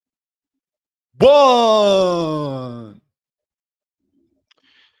One.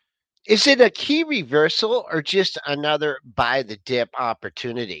 Is it a key reversal or just another buy the dip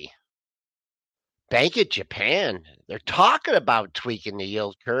opportunity? Bank of Japan, they're talking about tweaking the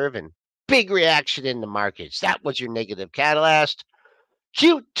yield curve and big reaction in the markets. That was your negative catalyst.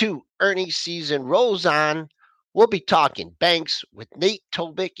 Q2 earnings season rolls on. We'll be talking banks with Nate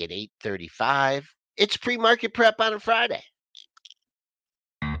Tobik at 8:35. It's pre-market prep on a Friday.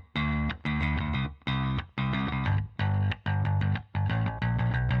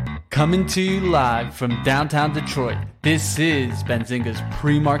 Coming to you live from downtown Detroit, this is Benzinga's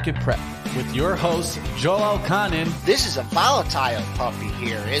Pre-Market Prep with your host, Joel Elconin. This is a volatile puppy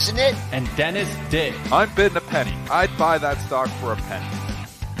here, isn't it? And Dennis Dick. I'm bidding a penny. I'd buy that stock for a penny.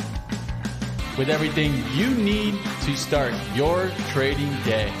 With everything you need to start your trading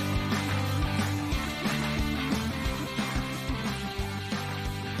day.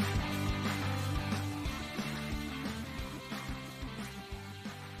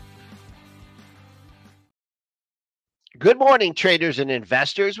 Good morning, traders and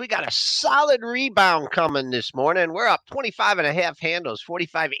investors. We got a solid rebound coming this morning. We're up 25 and a half handles,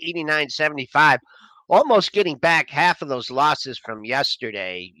 45.8975. Almost getting back half of those losses from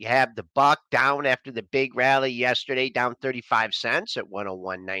yesterday. You have the buck down after the big rally yesterday, down 35 cents at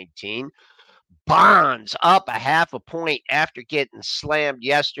 101.19. Bonds up a half a point after getting slammed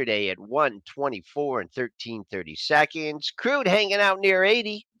yesterday at 124 and 13/32. Crude hanging out near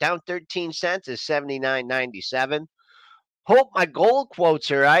 80, down 13 cents at 79.97. Hope my gold quotes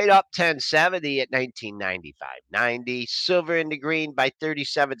are right, up 1070 at 1995.90. Silver in the green by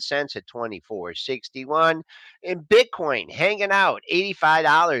 37 cents at 24.61. And Bitcoin hanging out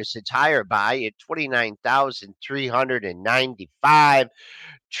 $85. It's higher by at 29,395.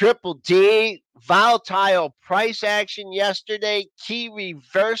 Triple D, volatile price action yesterday, key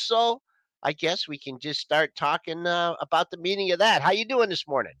reversal. I guess we can just start talking about the meaning of that. How you doing this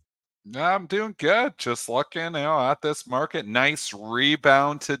morning? I'm doing good. Just looking, at this market. Nice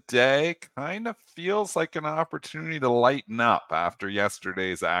rebound today. Kind of feels like an opportunity to lighten up after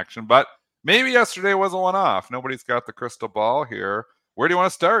yesterday's action, but maybe yesterday was a one-off. Nobody's got the crystal ball here. Where do you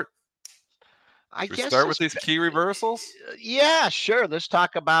want to start? I guess start with these key reversals. Yeah, sure. Let's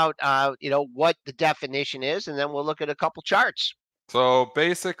talk about what the definition is, and then we'll look at a couple charts. So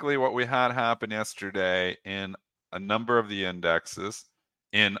basically, what we had happen yesterday in a number of the indexes,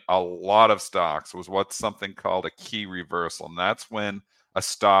 in a lot of stocks, was what's something called a key reversal. And that's when a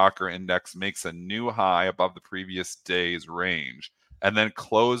stock or index makes a new high above the previous day's range and then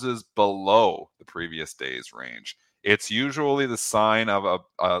closes below the previous day's range. It's usually the sign of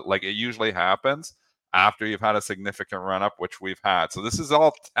it usually happens after you've had a significant run up, which we've had. So this is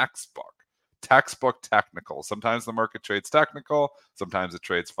all textbook technical. Sometimes the market trades technical, sometimes it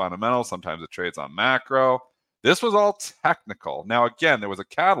trades fundamental, sometimes it trades on macro. This was all technical. Now, again, there was a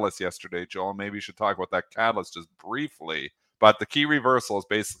catalyst yesterday, Joel. Maybe you should talk about that catalyst just briefly. But the key reversal is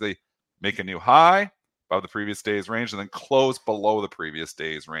basically make a new high above the previous day's range and then close below the previous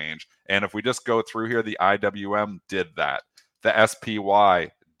day's range. And if we just go through here, the IWM did that. The SPY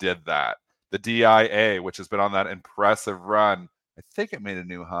did that. The DIA, which has been on that impressive run, I think it made a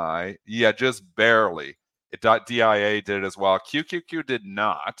new high. Yeah, just barely. DIA did it as well. QQQ did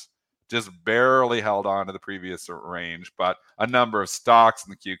not. Just barely held on to the previous range, but a number of stocks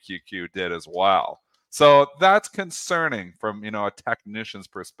in the QQQ did as well. So that's concerning from a technician's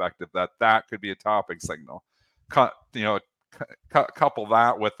perspective that could be a topping signal. Couple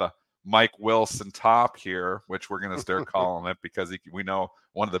that with a Mike Wilson top here, which we're going to start calling it because we know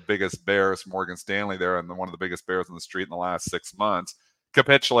one of the biggest bears, Morgan Stanley there, and one of the biggest bears on the street in the last 6 months,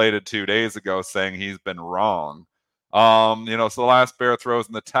 capitulated 2 days ago saying he's been wrong. So the last bear throws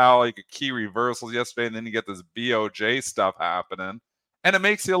in the towel. You get key reversals yesterday, and then you get this BOJ stuff happening, and it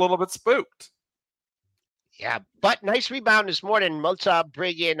makes you a little bit spooked. Yeah, but nice rebound this morning. Let's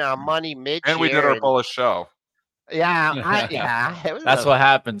bring in money Mitch. And we did our bullish show. Yeah, That's what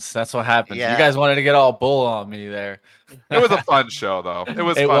happens. Yeah. You guys wanted to get all bull on me there. It was a fun show, though. It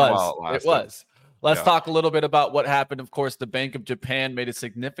was fun while it lasted. It was. Let's talk a little bit about what happened. Of course, the Bank of Japan made a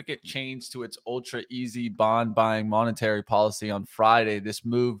significant change to its ultra easy bond buying monetary policy on Friday. This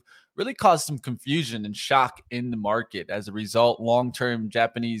move really caused some confusion and shock in the market. As a result, long-term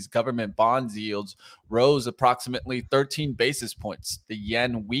Japanese government bonds yields rose approximately 13 basis points. The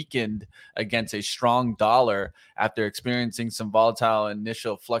yen weakened against a strong dollar after experiencing some volatile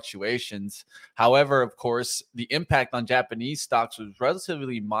initial fluctuations. However, of course, the impact on Japanese stocks was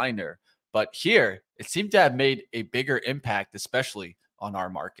relatively minor. But here, it seemed to have made a bigger impact, especially on our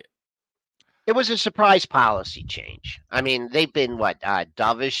market. It was a surprise policy change. I mean, they've been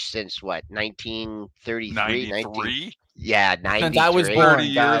dovish since 1933, 93? yeah, Since I was 93. 30 born,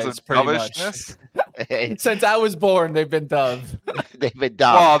 years guys, of pretty much. dovishness? Since I was born, they've been dove. They've been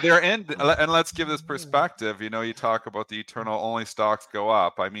dumb. Well, they're in, and let's give this perspective. You talk about the eternal only stocks go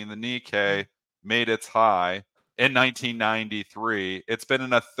up. I mean, the Nikkei made its high in 1993. It's been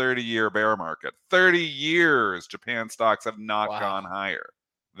in a 30-year bear market. 30 years, Japan stocks have not gone higher.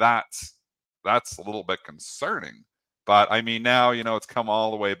 That's a little bit concerning. But I mean, now it's come all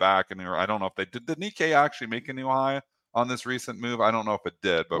the way back, and I don't know if they did. The Nikkei actually make a new high on this recent move? I don't know if it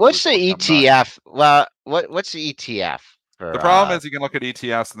did. But what's the ETF? Well, what's the ETF? The problem is you can look at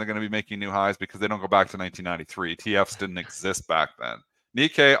ETFs and they're going to be making new highs because they don't go back to 1993. ETFs didn't exist back then.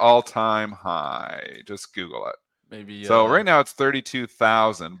 Nikkei all-time high. Just Google it. Maybe. So right now it's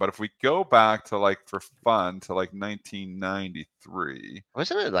 32,000. But if we go back to for fun to 1993,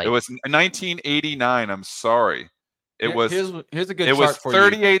 wasn't it it was 1989. I'm sorry. It was. Here's a good. It chart was for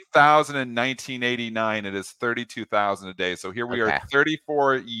 38,000 in 1989. It is 32,000 a day. So here we are,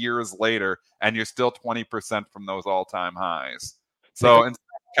 34 years later, and you're still 20% from those all-time highs. So in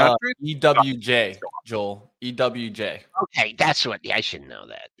countries, EWJ, Joel, EWJ. Okay, that's what. Yeah, I should know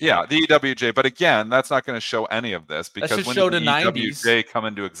that. Yeah, the EWJ. But again, that's not going to show any of this because when did the EWJ come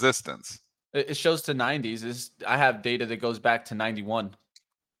into existence? It shows to 90s. I have data that goes back to 91.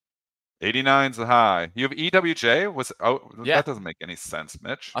 89's the high. You have EWJ? That doesn't make any sense,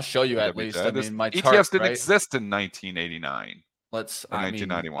 Mitch. I'll show you at least. I mean, my ETFs charts, didn't right? exist in 1989. Let's.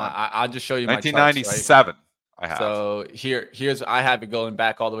 1991. I'll just show you 1997. My charts, right? So here's I have it going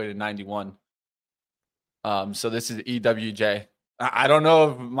back all the way to 91. So this is EWJ. I don't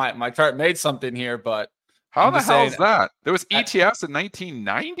know if my chart made something here, but how the hell is that? There was ETFs in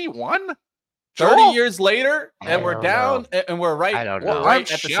 1991. 30 years later, and we're down, and we're right. I don't know. Right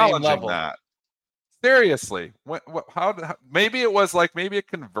at the same level. That. Seriously, how? Maybe it was maybe it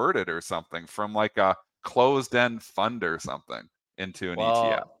converted or something from a closed-end fund or something into an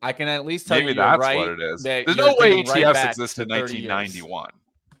ETF. I can at least tell maybe you that's right what it is. There's no way ETFs existed in 1991.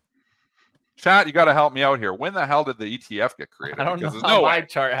 Chat, you got to help me out here. When the hell did the ETF get created? I don't know how my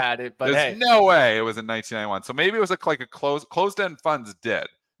chart had it, but there's no way it was in 1991. So maybe it was a closed-end funds did.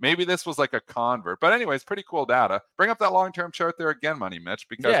 Maybe this was a convert. But anyways, pretty cool data. Bring up that long-term chart there again, Money Mitch,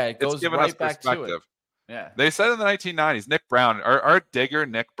 because it's giving us perspective. Yeah. They said in the 1990s, Nick Brown, our digger,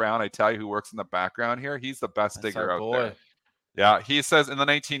 Nick Brown, I tell you who works in the background here, he's the best digger out there. Yeah, he says in the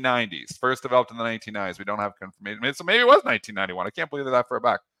 1990s, first developed in the 1990s. We don't have confirmation. So maybe it was 1991. I can't believe that far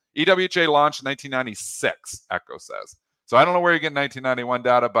back. EWJ launched in 1996, Echo says. So I don't know where you get 1991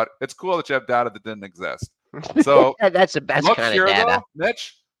 data, but it's cool that you have data that didn't exist. So that's the best kind of data. Though,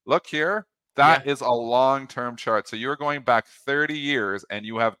 Mitch, look here. That is a long-term chart. So you're going back 30 years and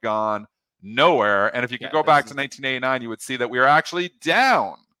you have gone nowhere. And if you could go back to 1989, you would see that we are actually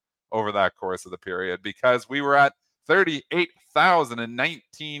down over that course of the period because we were at 38,000 in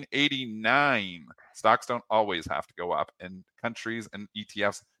 1989. Stocks don't always have to go up, and countries and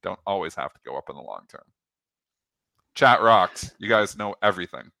ETFs don't always have to go up in the long term. Chat rocks. You guys know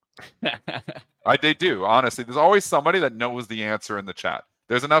everything. They do, honestly. There's always somebody that knows the answer in the chat.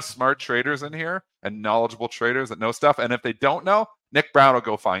 There's enough smart traders in here and knowledgeable traders that know stuff. And if they don't know, Nick Brown will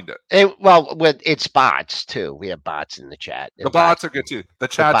go find it. It's bots too. We have bots in the chat. The bots are good too. The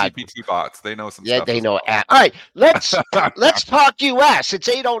chat GPT bots. They know some stuff. Yeah, they know. All right, let's talk US. It's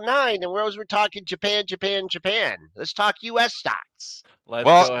 8:09, and we're talking Japan. Let's talk US stocks.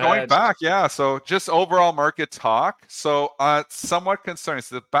 Going back, so just overall market talk. So somewhat concerning.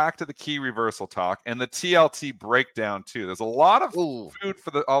 So back to the key reversal talk and the TLT breakdown too. There's a lot of food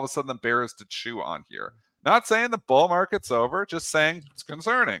for all of a sudden the bears to chew on here. Not saying the bull market's over, just saying it's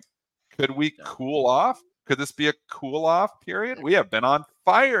concerning. Could we cool off? Could this be a cool off period? We have been on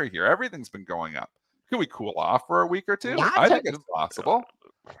fire here. Everything's been going up. Could we cool off for a week or two? I think it's possible.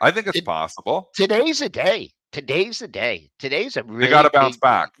 Possible. Today's a day. Today's a day. Today's a really. They got to bounce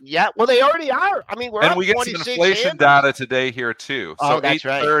back. Yeah, well, they already are. I mean, we get some inflation data today here too. So that's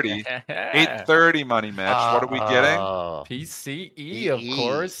 8:30, right. 8:30 Money Mitch. What are we getting? PCE, of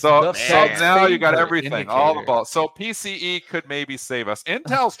course. So now you got everything, all the balls. So PCE could maybe save us.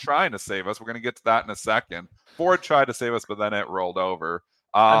 Intel's trying to save us. We're going to get to that in a second. Ford tried to save us, but then it rolled over.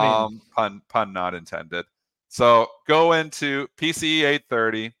 Pun not intended. So go into PCE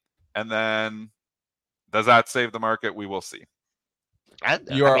 8:30, and then. Does that save the market? We will see.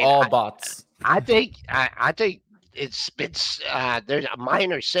 All bots. I think it's there's a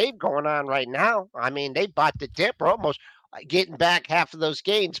minor save going on right now. I mean, they bought the dip. We're almost getting back half of those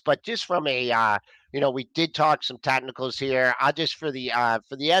gains, but just from a We did talk some technicals here. I'll just for the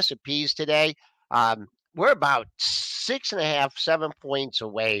S&Ps today. We're about 6.5, 7 points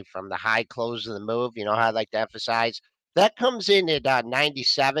away from the high close of the move. How I like to emphasize that comes in at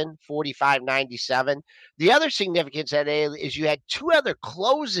 97, 45, 97. The other significance that is you had two other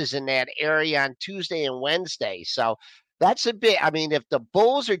closes in that area on Tuesday and Wednesday. So that's a bit. I mean, if the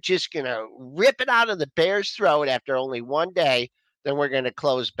Bulls are just going to rip it out of the Bears' throat after only one day, then we're going to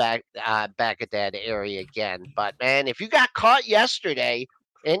close back at that area again. But, man, if you got caught yesterday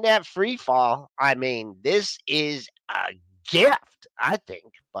in that free fall, I mean, this is a gift, I think.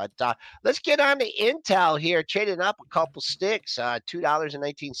 But let's get on to Intel here, trading up a couple sticks,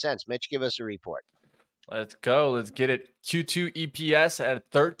 $2.19. Mitch, give us a report. Let's go. Let's get it. Q2 EPS at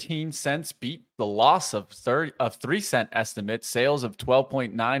 13 cents beat the loss of 3-cent estimate. Sales of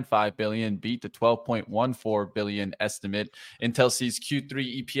 12.95 billion beat the 12.14 billion estimate. Intel sees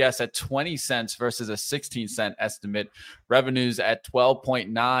Q3 EPS at 20 cents versus a 16-cent estimate. Revenues at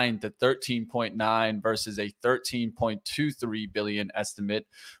 12.9 to 13.9 versus a 13.23 billion estimate.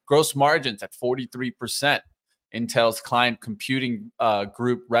 Gross margins at 43%. Intel's client computing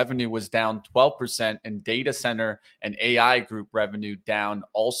group revenue was down 12%, and data center and AI group revenue down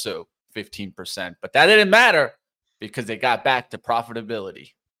also 15%. But that didn't matter because they got back to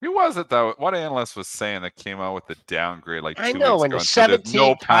profitability. Who was it, though? What analyst was saying that came out with the downgrade like 2 weeks ago? And there's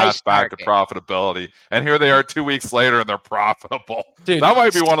no path back to profitability. And here they are 2 weeks later, and they're profitable. Dude, that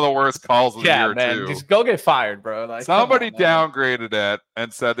might be one of the worst calls of the year, man, too. Just go get fired, bro. Like, somebody downgraded it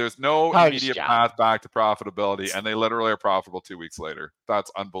and said there's no immediate path back to profitability, and they literally are profitable 2 weeks later. That's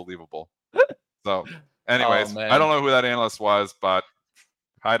unbelievable. So, anyways, I don't know who that analyst was, but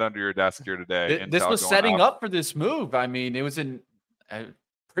hide under your desk here today. This was setting up for this move. I mean, it was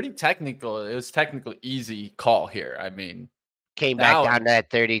pretty technical. It was technical easy call here. I mean, came back down to that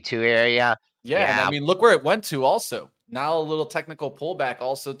 32 area. Yeah. I mean, look where it went to also. Now a little technical pullback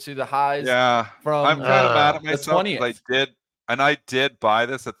also to the highs. Yeah. From I'm kind of mad at myself. I did buy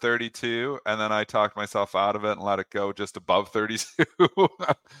this at 32, and then I talked myself out of it and let it go just above 32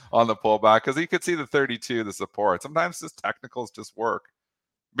 on the pullback, because you could see the 32, the support. Sometimes this technicals just work.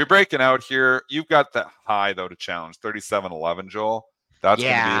 We're breaking out here. You've got the high, though, to challenge 37.11, Joel. That's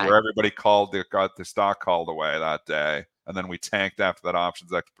going to be where everybody got the stock called away that day. And then we tanked after that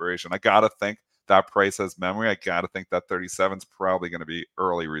options expiration. I got to think that price has memory. I got to think that 37 is probably going to be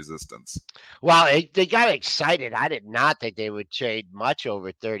early resistance. Well, they got excited. I did not think they would trade much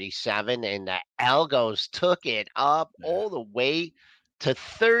over 37. And the algos took it up all the way to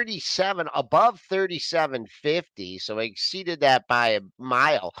 37, above 37.50. So I exceeded that by a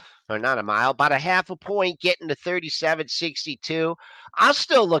mile, or not a mile, about a half a point, getting to 37.62. I'll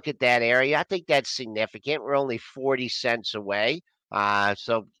still look at that area. I think that's significant. We're only 40 cents away. I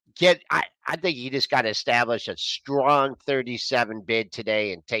think you just got to establish a strong 37 bid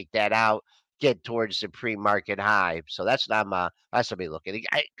today and take that out, get towards the pre-market high. So that's what I'll be looking.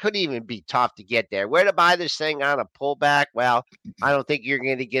 It could even be tough to get there. Where to buy this thing on a pullback? Well, I don't think you're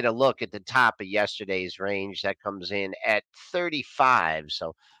going to get a look at the top of yesterday's range. That comes in at 35.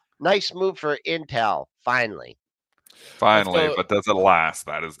 So nice move for Intel, finally. But does it last?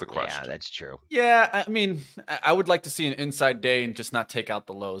 That is the question. Yeah, that's true. Yeah, I mean, I would like to see an inside day and just not take out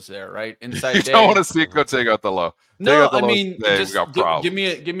the lows there, right? Inside you day. Don't want to see it go take out the low. No, I mean, just give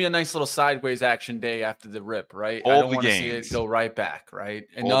me a nice little sideways action day after the rip, right? I don't want to see it go right back, right?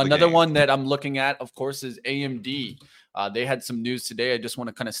 And another one that I'm looking at, of course, is AMD. They had some news today. I just want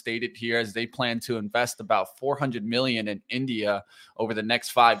to kind of state it here, as they plan to invest about $400 million in India over the next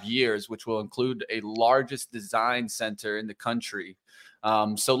 5 years, which will include a largest design center in the country.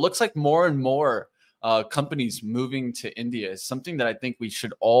 So it looks like more and more companies moving to India is something that I think we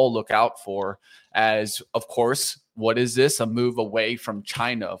should all look out for, as, of course, what is this? A move away from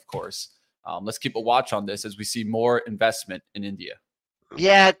China, of course. Let's keep a watch on this as we see more investment in India.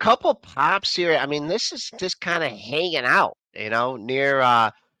 Yeah, a couple pops here. I mean, this is just kind of hanging out, near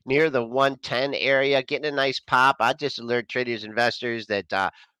the 110 area, getting a nice pop. I just alert traders, investors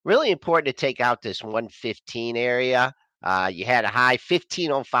that really important to take out this 115 area. You had a high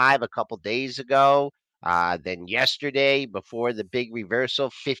 1505 a couple days ago. Then yesterday, before the big reversal,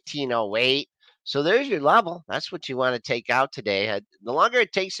 1508. So there's your level. That's what you want to take out today. The longer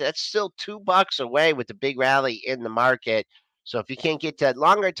it takes, that's still $2 away with the big rally in the market. So if you can't get to that,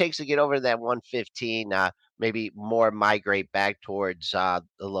 longer it takes to get over that 115, maybe more migrate back towards the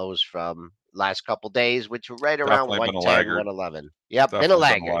lows from last couple days, which were right around 110, 111. Yep, been a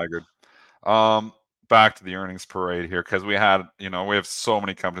laggard. Back to the earnings parade here, because we have so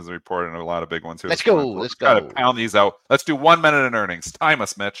many companies that reported and a lot of big ones here. Let's go. Got to pound these out. Let's do 1 minute in earnings. Time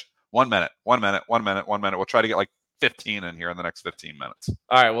us, Mitch. 1 minute, 1 minute, 1 minute, 1 minute. We'll try to get like 15 in here in the next 15 minutes.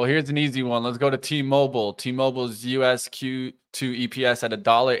 All right, well, here's an easy one. Let's go to T-Mobile. T-Mobile's US Q2 EPS at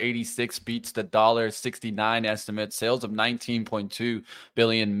 $1.86 beats the $1.69 estimate. Sales of $19.2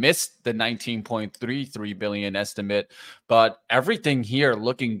 billion missed the $19.33 billion estimate, but everything here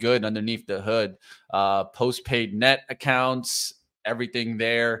looking good underneath the hood. Postpaid net accounts, everything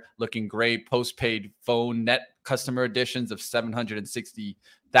there looking great. Postpaid phone net customer additions of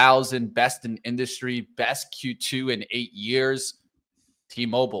 760,000, best in industry, best Q2 in 8 years.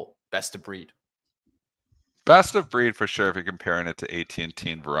 T-Mobile, best of breed. Best of breed for sure if you're comparing it to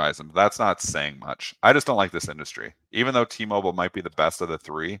AT&T and Verizon. But that's not saying much. I just don't like this industry. Even though T-Mobile might be the best of the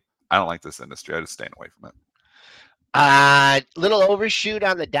three, I don't like this industry. I just staying away from it. Little overshoot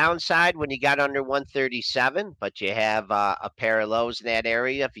on the downside when you got under 137, but you have a pair of lows in that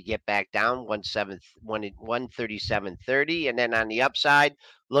area. If you get back down 137.30, and then on the upside,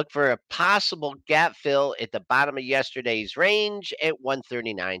 look for a possible gap fill at the bottom of yesterday's range at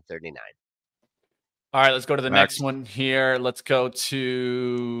 139.39. All right, let's go to the next one here. Let's go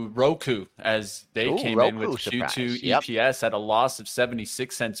to Roku as they came in with Q2 EPS at a loss of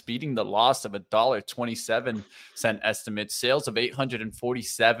 76 cents, beating the loss of $1.27 estimate. Sales of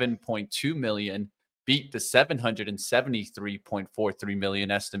 $847.2 million, beat the $773.43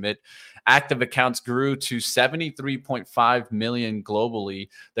 million estimate. Active accounts grew to 73.5 million globally.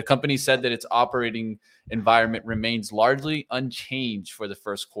 The company said that its operating environment remains largely unchanged for the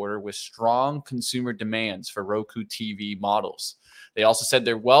first quarter, with strong consumer demands for Roku TV models. They also said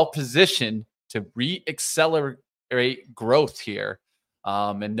they're well positioned to re-accelerate growth here,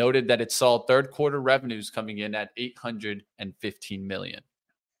 and noted that it saw third quarter revenues coming in at $815 million.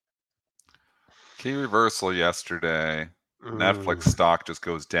 Key reversal yesterday. Netflix stock just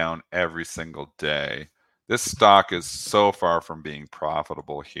goes down every single day. This stock is so far from being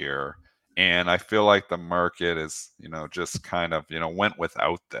profitable here. And I feel like the market is, just kind of, went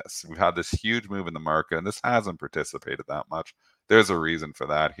without this. We've had this huge move in the market, and this hasn't participated that much. There's a reason for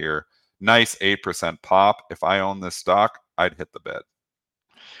that here. Nice 8% pop. If I own this stock, I'd hit the bid.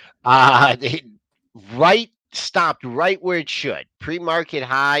 Stopped right where it should. Pre-market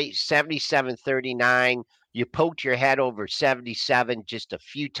high, 77.39. You poked your head over 77 just a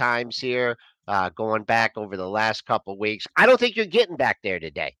few times here, going back over the last couple of weeks. I don't think you're getting back there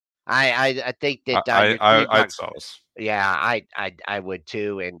today. I think that I'd so. Yeah, I would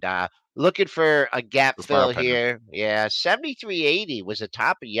too. And looking for a gap fill here. Yeah, 73.80 was the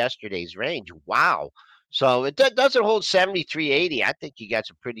top of yesterday's range. Wow. So it doesn't hold 73.80. I think you got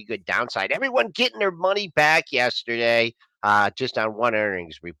some pretty good downside. Everyone getting their money back yesterday, just on one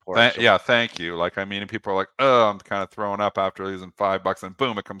earnings report. Thank you. People are like, oh, I'm kind of throwing up after losing $5, and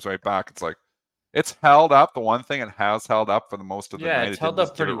boom, it comes right back. It's like, it's held up. The one thing it has held up for the most of the night. It's held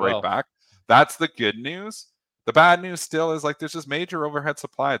up pretty well. Back. That's the good news. The bad news still is there's just major overhead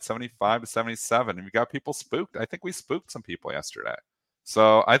supply at 75 to 77, and we got people spooked. I think we spooked some people yesterday.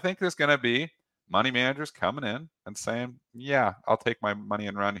 So I think there's going to be money managers coming in and saying, yeah, I'll take my money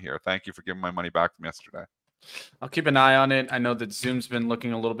and run here. Thank you for giving my money back from yesterday. I'll keep an eye on it. I know that Zoom's been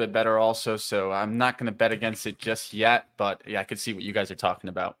looking a little bit better also, so I'm not going to bet against it just yet, but yeah, I could see what you guys are talking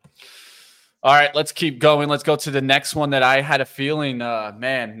about. All right, let's keep going. Let's go to the next one that I had a feeling,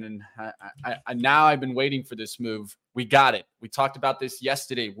 man, and now I've been waiting for this move. We got it. We talked about this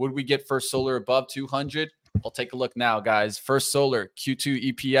yesterday. Would we get First Solar above 200? We'll take a look now, guys. First Solar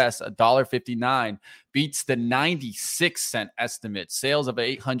Q2 EPS $1.59 beats the 96-cent estimate. Sales of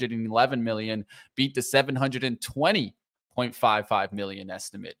 $811 million beat the $720.55 million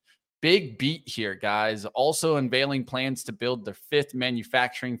estimate. Big beat here, guys. Also unveiling plans to build their 5th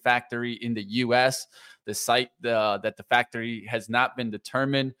manufacturing factory in the U.S. The site that the factory has not been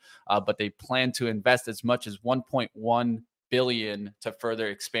determined, but they plan to invest as much as $1.1 billion to further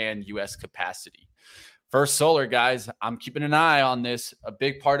expand U.S. capacity. First Solar, guys, I'm keeping an eye on this. A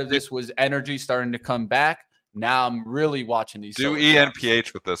big part of this was energy starting to come back. Now I'm really watching these. Do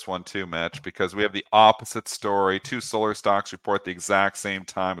ENPH with this one too, Mitch, because we have the opposite story. 2 solar stocks report the exact same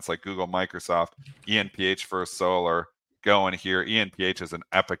time. It's like Google, Microsoft, ENPH, First Solar going here. ENPH is an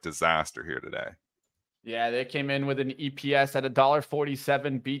epic disaster here today. Yeah, they came in with an EPS at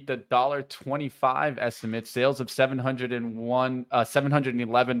 $1.47, beat the $1.25 estimate. Sales of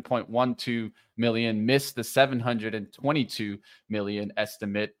 $711.12 million, missed the $722 million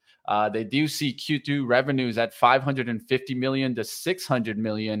estimate. They do see Q2 revenues at $550 million to $600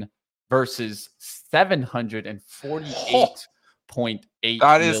 million versus $748.8 million.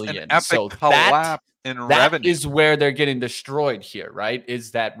 That is an epic collapse in revenue. That is where they're getting destroyed here, right?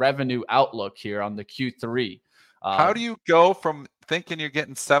 Is that revenue outlook here on the Q3. How do you go from thinking you're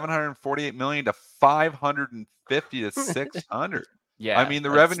getting 748 million to 550 to 600. Yeah, I mean, the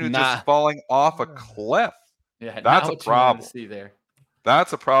revenue just falling off a cliff. Yeah, that's a problem. See there.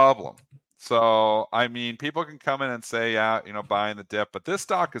 That's a problem. So, I mean, people can come in and say, yeah, buying the dip, but this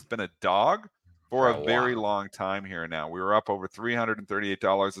stock has been a dog for a very long time here now. We were up over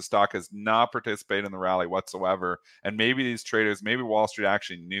 $338. The stock has not participated in the rally whatsoever. And maybe these traders, maybe Wall Street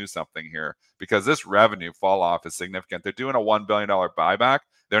actually knew something here, because this revenue fall off is significant. They're doing a $1 billion buyback.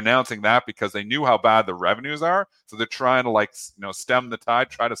 They're announcing that because they knew how bad the revenues are. So they're trying to stem the tide,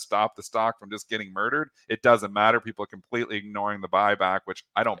 try to stop the stock from just getting murdered. It doesn't matter. People are completely ignoring the buyback, which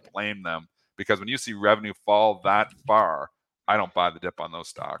I don't blame them, because when you see revenue fall that far, I don't buy the dip on those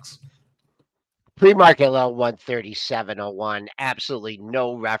stocks. Pre-market low 137.01. Absolutely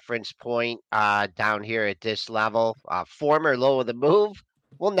no reference point down here at this level. Former low of the move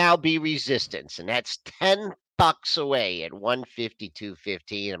will now be resistance, and that's $10 away at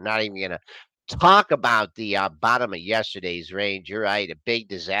 152.15. I'm not even going to talk about the bottom of yesterday's range. You're right, a big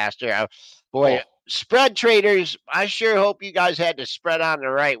disaster. Spread traders, I sure hope you guys had to spread on the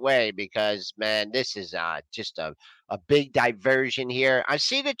right way, because, man, this is just a big diversion here. I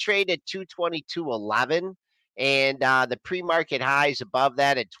see the trade at 222.11, and the pre-market highs above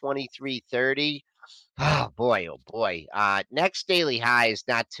that at 23.30. Oh boy, oh boy. Next daily high is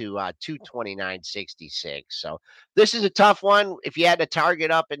not to 229.66. So this is a tough one. If you had to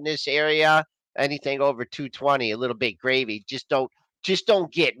target up in this area, anything over 220, a little bit gravy. Just don't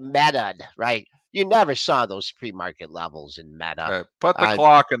get meta'd, right? You never saw those pre-market levels in Meta. Okay, put the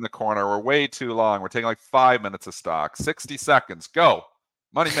clock in the corner. We're way too long. We're taking like 5 minutes of stock. 60 seconds. Go.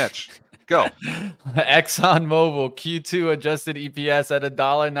 Money Mitch. Go. ExxonMobil Q2 adjusted EPS at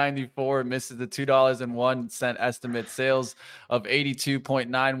 $1.94 misses the $2.01 estimate. Sales of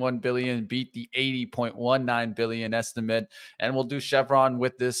 $82.91 billion beat the $80.19 billion estimate. And we'll do Chevron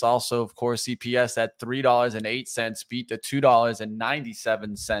with this also. Of course, EPS at $3.08 beat the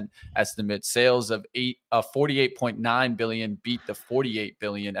 $2.97 estimate. Sales of $48.9 billion beat the $48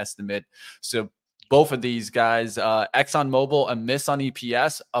 billion estimate. So both of these guys, ExxonMobil, a miss on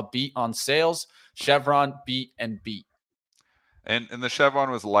EPS, a beat on sales. Chevron, beat and beat. And the Chevron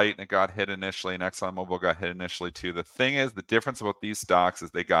was light and it got hit initially, and ExxonMobil got hit initially too. The thing is, the difference about these stocks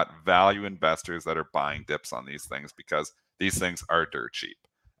is they got value investors that are buying dips on these things, because these things are dirt cheap.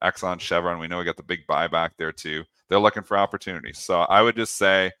 Exxon, Chevron, we know we got the big buyback there too. They're looking for opportunities. So I would just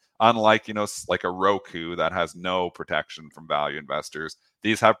say, unlike, like a Roku that has no protection from value investors,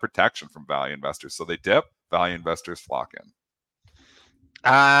 these have protection from value investors. So they dip, value investors flock in.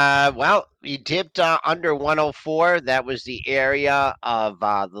 Well, you dipped under 104. That was the area of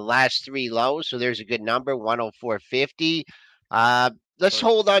the last three lows. So there's a good number, 104.50. Let's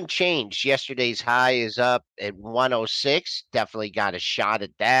hold unchanged. Yesterday's high is up at 106. Definitely got a shot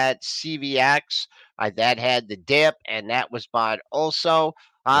at that. CVX, that had the dip, and that was bought also.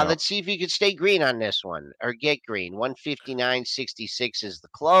 Let's see if you could stay green on this one, or get green. 159.66 is the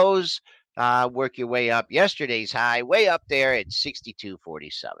close. Work your way up. Yesterday's high, way up there at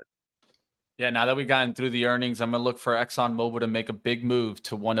 62.47. Yeah, now that we've gotten through the earnings, I'm going to look for ExxonMobil to make a big move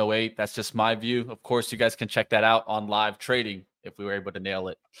to 108. That's just my view. Of course, you guys can check that out on live trading if we were able to nail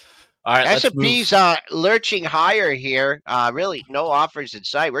it. All right, S&P's lurching higher here. Really, no offers in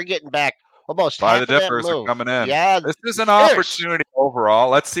sight. We're getting back almost Buy half the of dippers that move. are coming in. Yeah, this is an opportunity overall.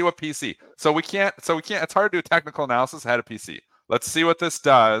 Let's see what PC. So we can't. It's hard to do a technical analysis ahead of PC. Let's see what this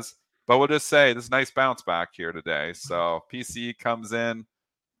does. But we'll just say this is a nice bounce back here today. So PC comes in.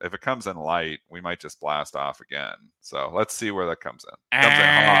 If it comes in light, we might just blast off again. So let's see where that comes in. Comes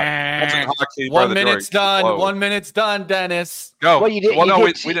in hot. 1 minute's done. Close. 1 minute's done, Dennis. Go. Well, you did. Well, no,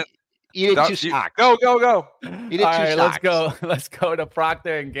 we didn't. You did two stocks. Go. You did All two right, stocks. Let's go to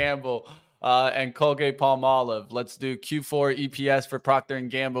Procter and Gamble and Colgate-Palmolive. Let's do Q4 EPS for Procter and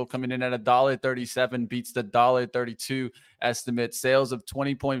Gamble coming in at $1.37, beats the $1.32 estimate. Sales of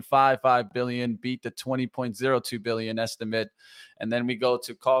 $20.55 billion, beat the $20.02 billion estimate. And then we go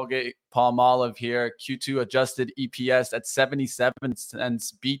to Colgate-Palmolive here. Q2 adjusted EPS at 77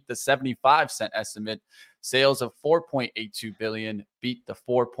 cents, beat the 75-cent estimate. Sales of $4.82 billion, beat the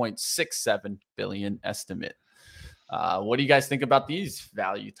 $4.67 billion estimate. What do you guys think about these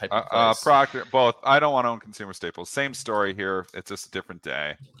value type of plays? Procter, both. I don't want to own consumer staples. Same story here. It's just a different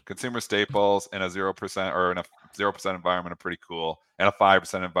day. Consumer staples in a 0% or in a 0% environment are pretty cool, and a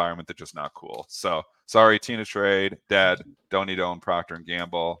 5% environment they're just not cool. So sorry, Tina Trade, dead. Don't need to own Procter and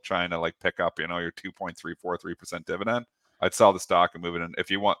Gamble. Trying to like pick up, your 2.343% dividend. I'd sell the stock and move it in. If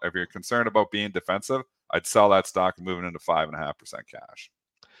you're concerned about being defensive, I'd sell that stock and move it into 5.5% cash.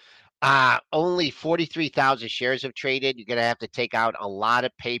 Only 43,000 shares have traded. You're going to have to take out a lot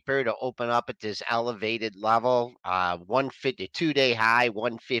of paper to open up at this elevated level. 152-day high,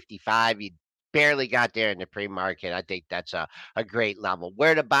 155. You barely got there in the pre-market. I think that's a great level.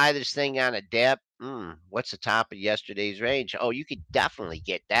 Where to buy this thing on a dip? What's the top of yesterday's range? Oh, you could definitely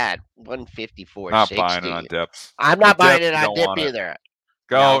get that. Not buying it 154.60. on dips. I'm not The buying dips, it you on don't dip want it. either.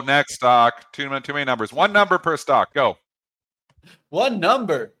 Go No. next stock. Too many numbers. One number per stock. Go. One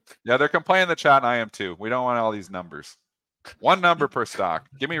number. Yeah, they're complaining in the chat, and I am too. We don't want all these numbers. One number per stock.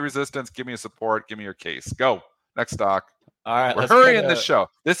 Give me resistance. Give me a support. Give me your case. Go. Next stock. All right. We're hurrying the show.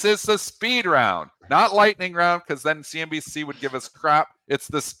 This is the speed round, not lightning round, because then CNBC would give us crap. It's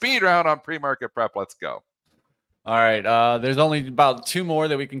the speed round on pre-market prep. Let's go. All right. There's only about 2 more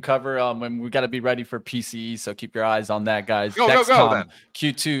that we can cover. And we got to be ready for PCE, so keep your eyes on that, guys. Go then.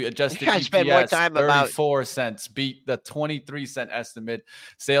 Q2 adjusted You guys spend more EPS time 34 cents, beat the 23-cent estimate.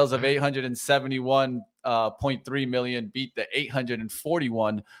 Sales of 871.3 million, beat the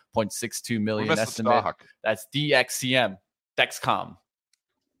 841.62 million estimate. Stock. That's DXCM, Dexcom.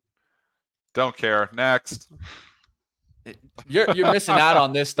 Don't care. Next. You're missing out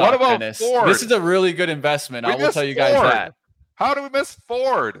on this stock, What about Dennis. Ford? This is a really good investment. I will tell you guys Ford. that. How do we miss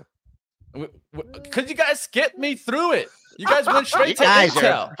Ford? Because you guys skipped me through it. You guys went straight You to guys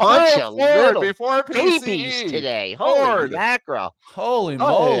Intel. are a bunch of little before babies PCE. today. Holy Ford. mackerel. Holy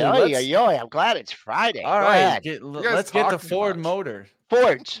moly. I'm glad it's Friday. All Go right. ahead. Let's get the talk too Ford much. motor.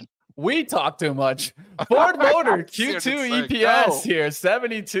 Fords. We talk too much. Ford Motor Seriously, Q2 go. EPS here,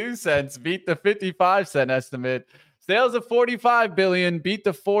 72 cents, beat the 55-cent estimate. Sales of 45 billion, beat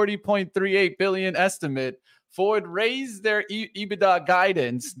the 40.38 billion estimate. Ford raised their EBITDA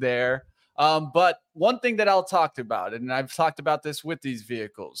guidance there. But one thing that I'll talk about, and I've talked about this with these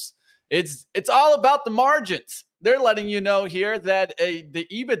vehicles, it's all about the margins. They're letting you know here that the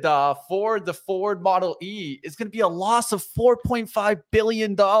EBITDA for the Ford Model E is going to be a loss of $4.5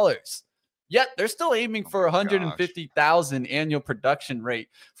 billion. Yet they're still aiming for 150,000 annual production rate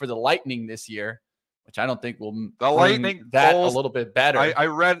for the Lightning this year, which I don't think will The Lightning that polls, a little bit better. I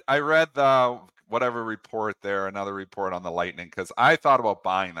read the whatever report there, another report on the Lightning, because I thought about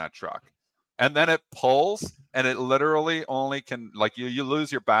buying that truck. And then it pulls, and it literally only can, like, you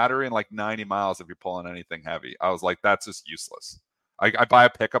lose your battery in like 90 miles if you're pulling anything heavy. I was like, that's just useless. I buy a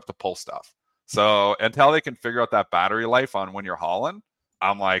pickup to pull stuff. So until they can figure out that battery life on when you're hauling,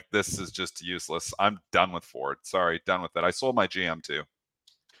 I'm like, this is just useless. I'm done with Ford. Sorry, done with it. I sold my GM too.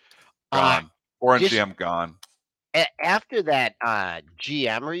 Gone. Ford and GM gone. After that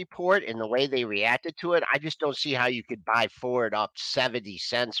GM report and the way they reacted to it, I just don't see how you could buy Ford up 70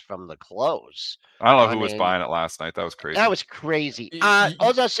 cents from the close. I don't know who was buying it last night. That was crazy. That was crazy. All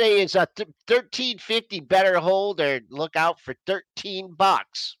I'll say is $13.50 better hold, or look out for $13.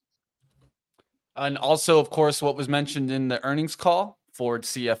 And also, of course, what was mentioned in the earnings call, Ford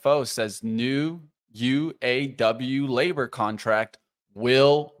CFO says new UAW labor contract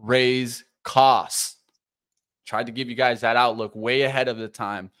will raise costs. Tried to give you guys that outlook way ahead of the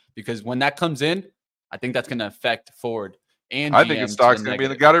time, because when that comes in, I think that's going to affect Ford and I think the stock's going to be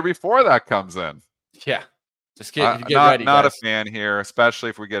in the gutter before that comes in. Yeah. Just get ready. Not a fan here, especially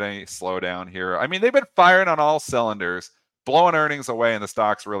if we get any slowdown here. I mean, they've been firing on all cylinders, blowing earnings away, and the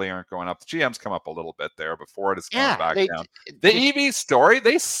stocks really aren't going up. The GM's come up a little bit there, but Ford is going back down. The EV story,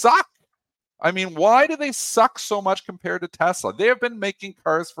 they suck. I mean, why do they suck so much compared to Tesla? They have been making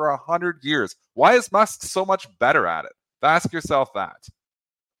cars for 100 years. Why is Musk so much better at it? Ask yourself that.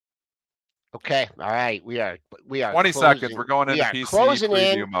 Okay, all right. We are 20 seconds. We're going into PCE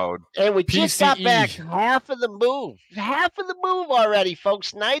preview mode. And we just got back half of the move. Half of the move already,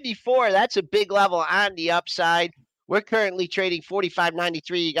 folks. 94. That's a big level on the upside. We're currently trading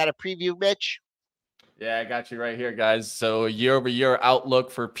 45.93. You got a preview, Mitch? Yeah, I got you right here, guys. So year-over-year outlook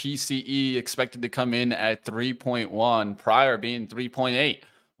for PCE expected to come in at 3.1, prior being 3.8.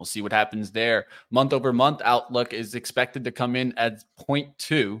 We'll see what happens there. Month-over-month outlook is expected to come in at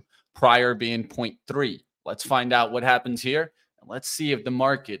 0.2, prior being 0.3. Let's find out what happens here, and let's see if the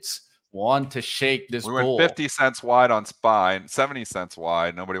markets want to shake this bull. We went 50 cents wide on SPY and 70 cents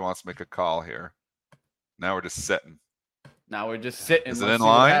wide. Nobody wants to make a call here. Now we're just sitting. Now we're just sitting. Is it Let's in see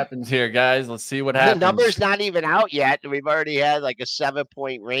line? what happens here, guys. Let's see what happens. The number's not even out yet. We've already had like a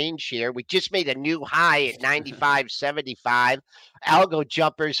 7-point range here. We just made a new high at 95.75. Algo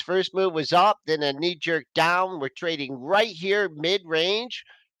jumpers. First move was up, then a knee jerk down. We're trading right here mid-range.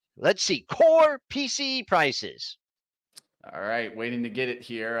 Let's see. Core PCE prices. All right. Waiting to get it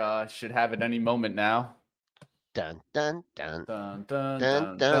here. Should have it any moment now. Dun, dun, dun. Dun, dun,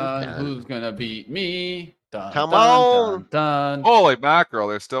 dun, dun, dun. Who's going to beat me? Dun, Come dun, on. dun, dun. Holy mackerel,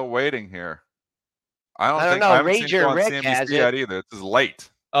 they're still waiting here. I don't think know. I haven't seen Ranger it on Rick CNBC has it. yet either. This is late.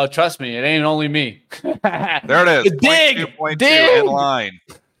 Oh, trust me, it ain't only me. There it is. Dig, 0.2 dig. in line.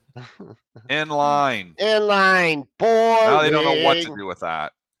 In line. In line. Boring. Now they don't know what to do with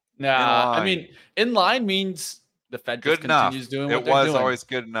that. Nah, I mean, in line means the Fed just Good enough. continues doing what It they're was doing. always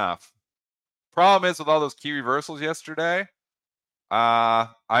good enough. Problem is with all those key reversals yesterday,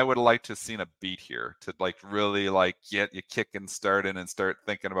 I would have liked to have seen a beat here to like really like get you kicking started and start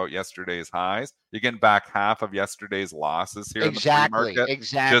thinking about yesterday's highs. You're getting back half of yesterday's losses here in the pre-market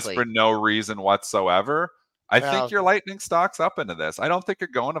just for no reason whatsoever. I think you're lightening stocks up into this. I don't think you're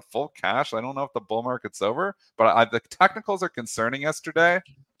going to full cash. I don't know if the bull market's over, but the technicals are concerning yesterday.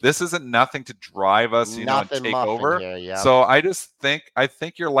 This isn't nothing to drive us, and take over. Here, yeah. So I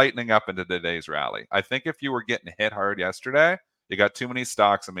think you're lightening up into today's rally. I think if you were getting hit hard yesterday, you got too many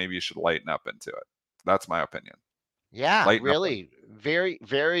stocks and maybe you should lighten up into it. That's my opinion. Yeah, really. Very,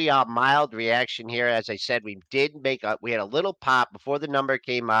 very mild reaction here. As I said, we had a little pop before the number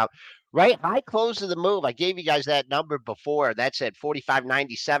came out. Right, high close of the move. I gave you guys that number before. That's at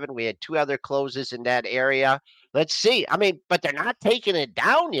 45.97. We had two other closes in that area. Let's see. I mean, but they're not taking it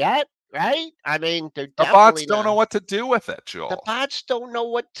down yet, right? I mean, the bots don't know what to do with it, Joel. The bots don't know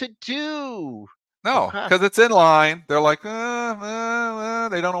what to do. No, because it's in line. They're like, they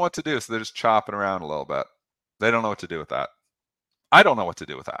don't know what to do. So they're just chopping around a little bit. They don't know what to do with that. I don't know what to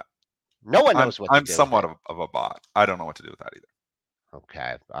do with that. No one knows what to do. I'm somewhat of a bot. I don't know what to do with that either.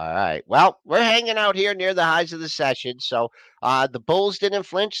 Okay. All right. Well, we're hanging out here near the highs of the session. So the Bulls didn't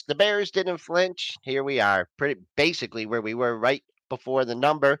flinch. The Bears didn't flinch. Here we are, pretty basically where we were right before the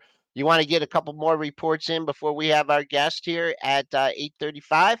number. You want to get a couple more reports in before we have our guest here at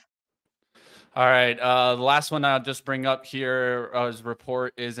 8:35? All right. The last one I'll just bring up here as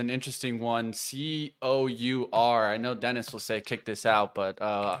report is an interesting one. COUR. I know Dennis will say kick this out, but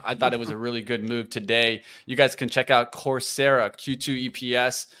I thought it was a really good move today. You guys can check out Coursera Q2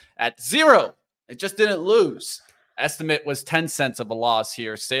 EPS at 0. It just didn't lose. Estimate was 10 cents of a loss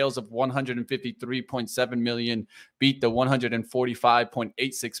here. Sales of 153.7 million beat the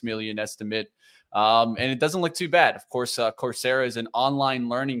 145.86 million estimate. And it doesn't look too bad. Of course, Coursera is an online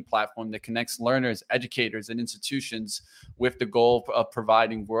learning platform that connects learners, educators, and institutions with the goal of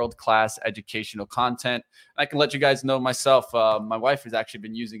providing world-class educational content. I can let you guys know myself. My wife has actually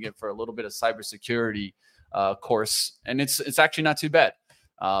been using it for a little bit of cybersecurity course, and it's actually not too bad.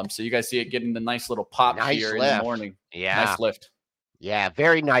 So you guys see it getting the nice little pop here in the morning. Yeah. Nice lift. Yeah,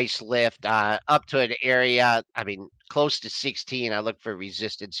 very nice lift up to an area. I mean, close to 16. I look for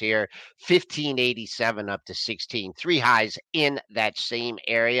resistance here. 1587 up to 16. 3 highs in that same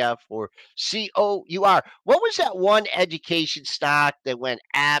area for COUR. What was that one education stock that went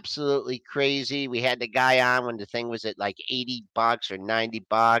absolutely crazy? We had the guy on when the thing was at like $80 or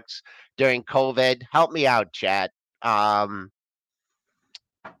 $90 during COVID. Help me out, chat. Come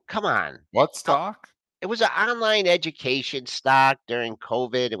on. What stock? It was an online education stock during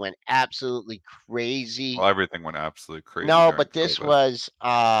COVID. It went absolutely crazy. Well, everything went absolutely crazy. No, but this was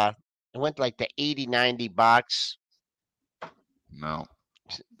it went like to $80-$90. No.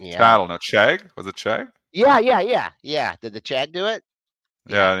 Yeah. Chattel. No, Chegg? Was it Chegg? Yeah. Did the chat do it?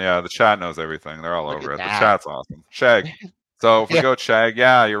 Yeah. The chat knows everything. They're all over it. The chat's awesome. Chegg. So if we go Chegg,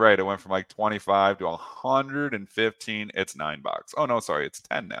 yeah, you're right. It went from like 25 to 115. It's $9. Oh no, sorry, it's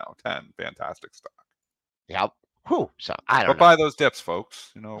 10 now. 10. Fantastic stock. Yep. So I don't know. But buy those dips,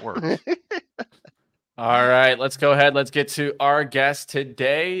 folks. You know it works. All right, let's go ahead. Let's get to our guest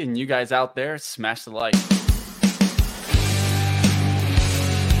today. And you guys out there, smash the like.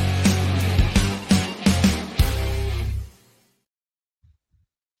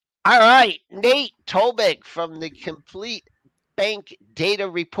 All right, Nate Tobik from the Complete Bank Data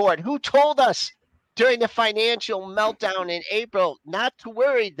Report, who told us during the financial meltdown in April not to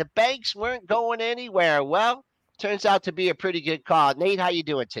worry, the banks weren't going anywhere. Well, turns out to be a pretty good call. Nate, how you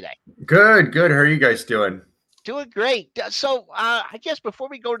doing today? Good. How are you guys doing? Doing great. So I guess before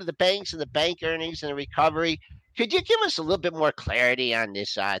we go to the banks and the bank earnings and the recovery, could you give us a little bit more clarity on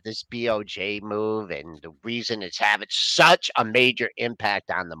this this BOJ move and the reason it's having such a major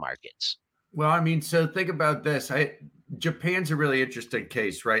impact on the markets? Well, I mean, so think about this. Japan's a really interesting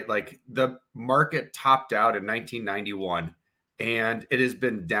case, right? Like the market topped out in 1991 and it has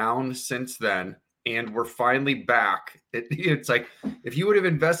been down since then. And we're finally back. It's like, if you would have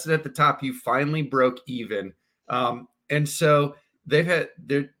invested at the top, you finally broke even. And so they've had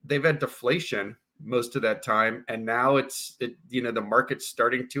deflation most of that time. And now the market's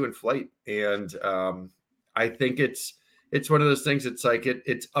starting to inflate. And I think it's one of those things. It's like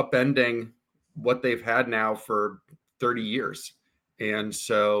it's upending what they've had now for 30 years. And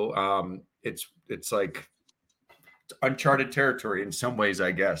so it's like uncharted territory in some ways,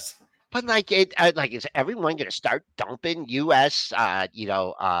 I guess. But like is everyone going to start dumping U.S.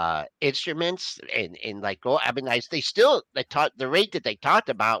 Instruments and like go? I mean, the rate that they talked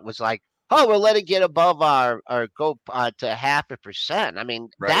about was like, oh, we'll let it get above our go to 0.5%. I mean,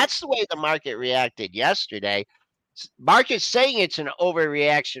 Right. That's the way the market reacted yesterday. Market's saying it's an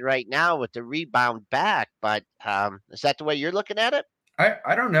overreaction right now with the rebound back, but is that the way you're looking at it?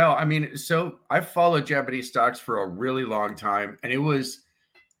 I don't know. I mean, so I've followed Japanese stocks for a really long time, and it was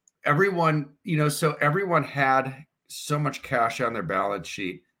everyone, so everyone had so much cash on their balance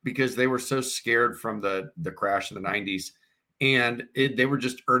sheet because they were so scared from the crash of the 90s, and they were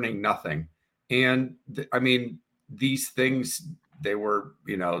just earning nothing. And I mean, these things, they were,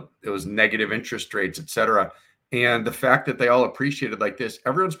 it was negative interest rates, et cetera. And the fact that they all appreciated like this,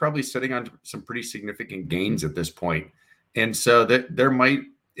 everyone's probably sitting on some pretty significant gains at this point. And so that there might,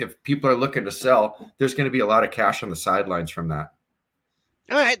 if people are looking to sell, there's going to be a lot of cash on the sidelines from that.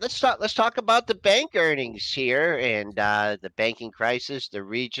 All right, let's talk about the bank earnings here and the banking crisis, the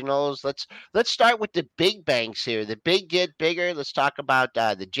regionals. Let's start with the big banks here. The big get bigger. Let's talk about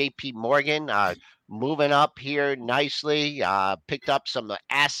the J.P. Morgan moving up here nicely. Picked up some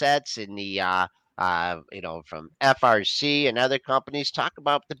assets in the from FRC and other companies. Talk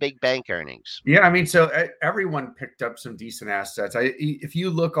about the big bank earnings. Yeah, I mean, so everyone picked up some decent assets. If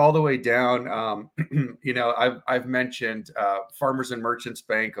you look all the way down, I've mentioned Farmers and Merchants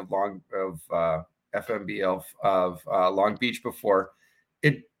Bank of FMB of Long Beach before.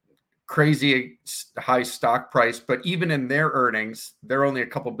 It crazy high stock price, but even in their earnings, they're only a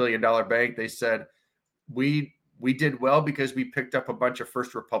couple $2 billion bank. They said we did well because we picked up a bunch of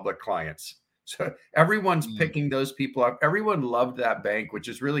First Republic clients. So everyone's picking those people up. Everyone loved that bank, which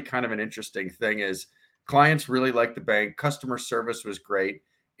is really kind of an interesting thing is clients really liked the bank. Customer service was great.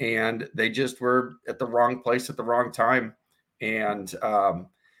 And they just were at the wrong place at the wrong time. And,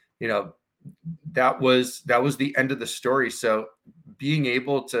 that was the end of the story. So being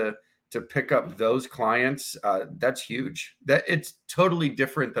able to pick up those clients, that's huge. That it's totally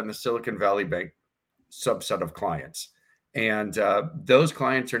different than the Silicon Valley Bank subset of clients. And those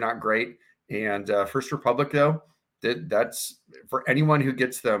clients are not great. And First Republic, though, that's for anyone who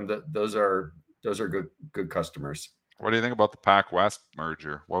gets them. Those are good customers. What do you think about the PacWest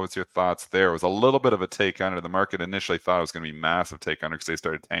merger? What was your thoughts there? It was a little bit of a take under. The market initially thought it was going to be massive take under because they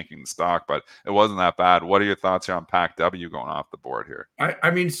started tanking the stock, but it wasn't that bad. What are your thoughts here on PacW going off the board here?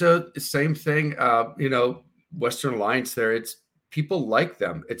 I mean, so same thing. Western Alliance there. It's people like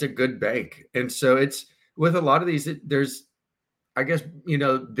them. It's a good bank, and so it's with a lot of these. There's I guess,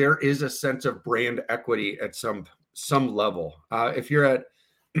 there is a sense of brand equity at some level. If you're at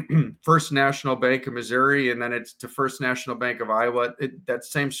First National Bank of Missouri and then it's to First National Bank of Iowa, that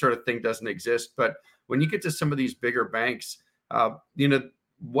same sort of thing doesn't exist. But when you get to some of these bigger banks,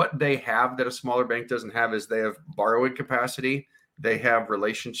 what they have that a smaller bank doesn't have is they have borrowing capacity. They have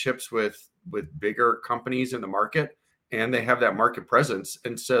relationships with bigger companies in the market, and they have that market presence.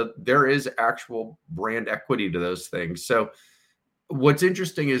 And so there is actual brand equity to those things. So what's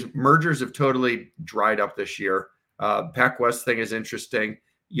interesting is mergers have totally dried up this year. PacWest thing is interesting.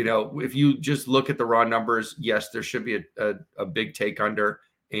 If you just look at the raw numbers, yes, there should be a big take under,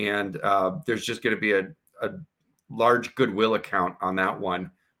 and there's just going to be a large goodwill account on that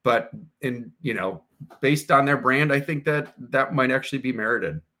one. But based on their brand, I think that might actually be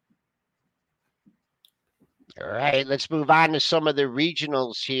merited. All right, let's move on to some of the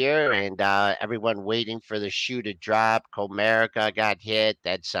regionals here, and everyone waiting for the shoe to drop. Comerica got hit.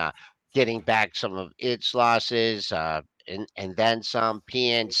 That's getting back some of its losses, and then some.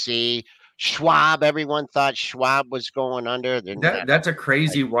 PNC, Schwab. Everyone thought Schwab was going under. That's a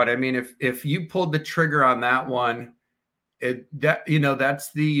crazy one. I mean, if you pulled the trigger on that one,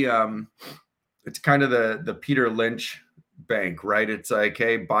 that's the it's kind of the Peter Lynch bank, right? It's like,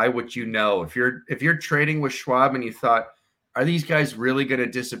 hey, buy what you know. If you're trading with Schwab and you thought, are these guys really going to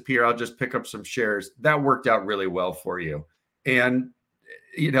disappear? I'll just pick up some shares. That worked out really well for you. And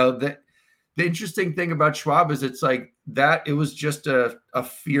the interesting thing about Schwab is it's like that it was just a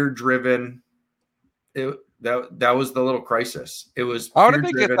fear driven. That was the little crisis. It was. How did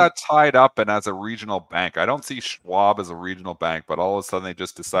they get that tied up and as a regional bank? I don't see Schwab as a regional bank, but all of a sudden they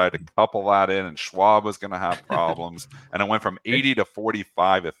just decided to couple that in, and Schwab was going to have problems. And it went from 80 to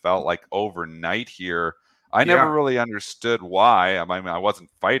 45. It felt like overnight here. I never really understood why. I mean, I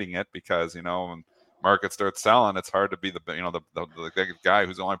wasn't fighting it because when market starts selling, it's hard to be the guy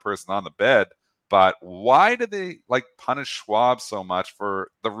who's the only person on the bed. but why do they like punish Schwab so much for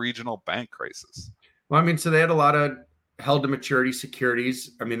the regional bank crisis? Well, I mean, so they had a lot of held to maturity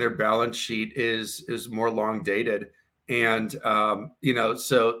securities. I mean, their balance sheet is more long dated, and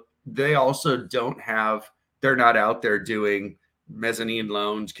so they also they're not out there doing mezzanine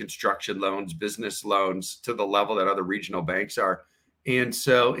loans, construction loans, business loans to the level that other regional banks are. And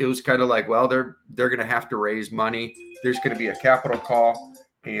so it was kind of like, well, they're going to have to raise money. There's going to be a capital call,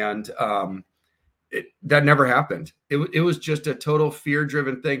 and that never happened. It was just a total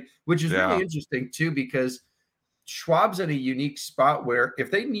fear-driven thing, which is really interesting too, because Schwab's in a unique spot where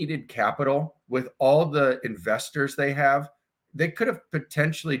if they needed capital with all the investors they have, they could have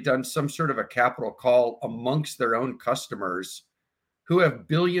potentially done some sort of a capital call amongst their own customers who have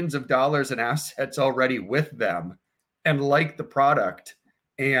billions of dollars in assets already with them and like the product,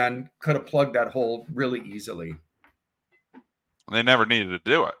 and could have plugged that hole really easily. They never needed to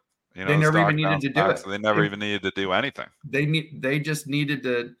do it. They never even needed to do it. So they never even needed to do anything. They just needed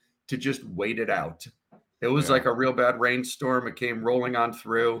to just wait it out. It was like a real bad rainstorm. It came rolling on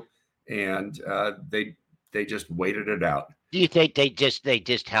through, and they just waited it out. Do you think they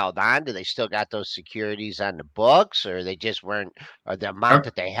just held on? Do they still got those securities on the books, or they just weren't, or the amount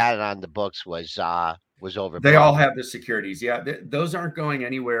that they had on the books was over? They all have the securities. Yeah, those aren't going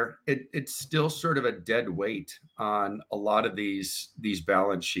anywhere. It's still sort of a dead weight on a lot of these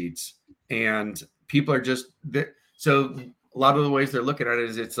balance sheets, and people are just so a lot of the ways they're looking at it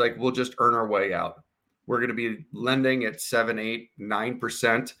is it's like, we'll just earn our way out. We're going to be lending at 7, 8,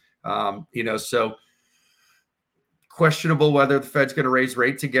 9%. So questionable whether the Fed's going to raise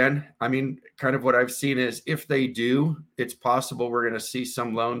rates again. I mean, kind of what I've seen is if they do, it's possible we're going to see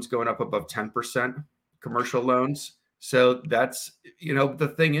some loans going up above 10%, commercial loans. So that's,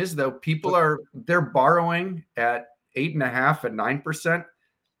 the thing is though, they're borrowing at 8.5% and 9%.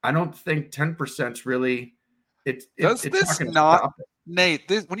 I don't think 10% is really, it's not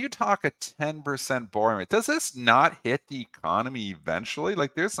Nate, when you talk a 10% borrowing rate, does this not hit the economy eventually?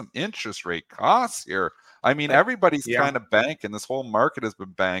 Like, there's some interest rate costs here. I mean, everybody's kind of banking. This whole market has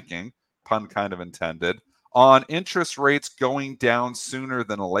been banking, pun kind of intended, on interest rates going down sooner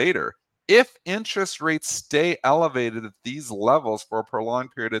than later. If interest rates stay elevated at these levels for a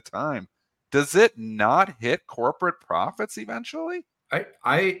prolonged period of time, does it not hit corporate profits eventually?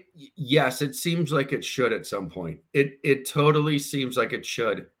 Yes, it seems like it should at some point. It totally seems like it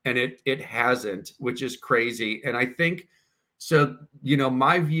should, and it hasn't, which is crazy. And I think so.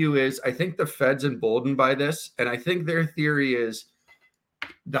 My view is I think the Fed's emboldened by this, and I think their theory is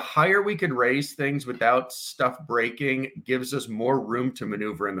the higher we can raise things without stuff breaking gives us more room to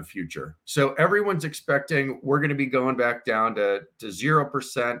maneuver in the future. So everyone's expecting we're going to be going back down to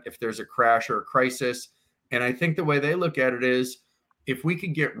 0% if there's a crash or a crisis. And I think the way they look at it is, if we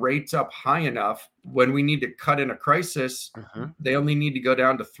could get rates up high enough when we need to cut in a crisis, they only need to go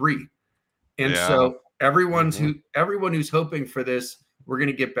down to 3. And so everyone who's hoping for this, we're going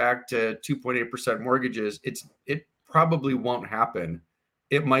to get back to 2.8% mortgages. It probably won't happen.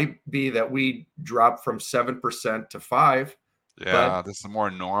 It might be that we drop from 7% to 5%. Yeah, this is more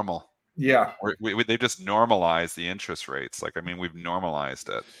normal. Yeah. They just normalize the interest rates. Like, I mean, we've normalized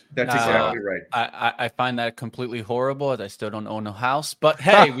it. That's exactly right. I find that completely horrible, as I still don't own a house. But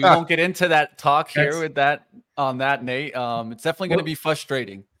hey, we won't get into that talk here on that, Nate. It's definitely going to be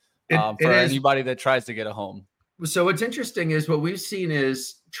frustrating for anybody that tries to get a home. So what's interesting is what we've seen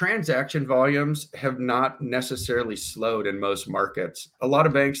is transaction volumes have not necessarily slowed in most markets. A lot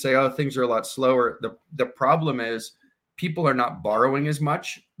of banks say, things are a lot slower. The problem is people are not borrowing as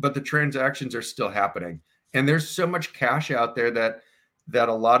much, but the transactions are still happening. And there's so much cash out there that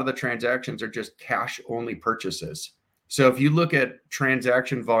a lot of the transactions are just cash only purchases. So if you look at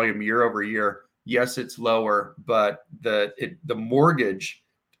transaction volume year over year, yes, it's lower, but the mortgage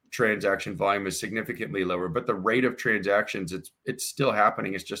transaction volume is significantly lower, but the rate of transactions, it's still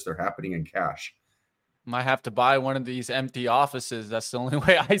happening. It's just they're happening in cash. Might have to buy one of these empty offices. That's the only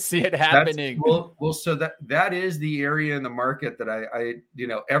way I see it happening. So that is the area in the market that I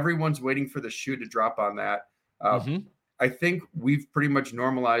everyone's waiting for the shoe to drop on that. I think we've pretty much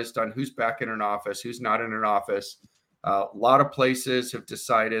normalized on who's back in an office, who's not in an office. A lot of places have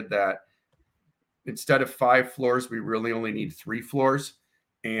decided that instead of 5 floors, we really only need 3 floors.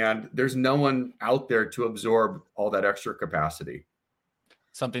 And there's no one out there to absorb all that extra capacity.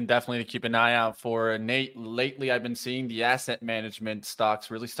 Something definitely to keep an eye out for. Nate, lately I've been seeing the asset management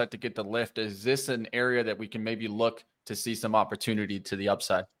stocks really start to get the lift. Is this an area that we can maybe look to see some opportunity to the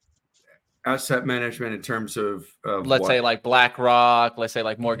upside? Asset management in terms of let's say like BlackRock, let's say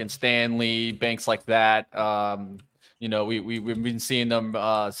like Morgan Stanley, banks like that. we've been seeing them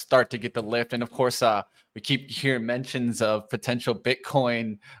start to get the lift, and of course, we keep hearing mentions of potential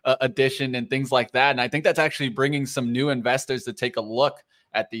Bitcoin addition and things like that. And I think that's actually bringing some new investors to take a look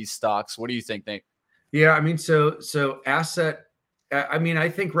at these stocks. What do you think, Nate? Yeah, I mean, so asset. I mean, I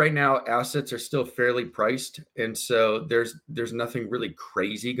think right now assets are still fairly priced, and so there's nothing really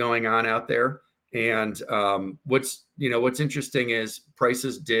crazy going on out there. And what's interesting is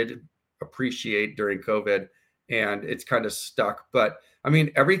prices did appreciate during COVID, and it's kind of stuck. But I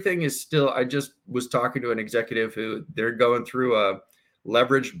mean, everything is still. I just was talking to an executive who they're going through a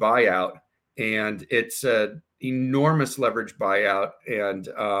leveraged buyout, and it's a enormous leverage buyout, and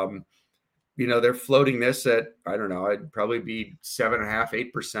they're floating this at, I don't know, I'd probably be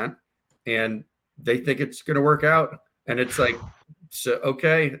 7.5%, 8%. And they think it's going to work out. And it's like, so,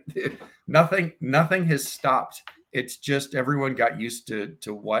 okay, nothing has stopped. It's just everyone got used to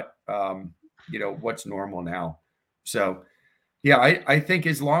what, what's normal now. So, yeah, I think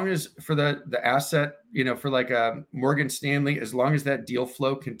as long as for the asset, for like a Morgan Stanley, as long as that deal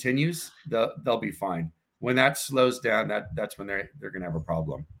flow continues, they'll be fine. When that slows down, that's when they're going to have a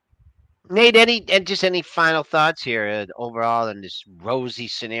problem. Nate, any final thoughts here overall in this rosy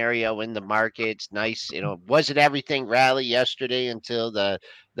scenario in the markets? Nice, wasn't everything rally yesterday until the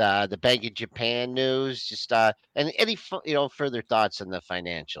Bank of Japan news? Just and any further thoughts on the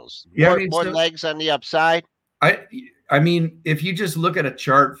financials? More legs on the upside. I mean, if you just look at a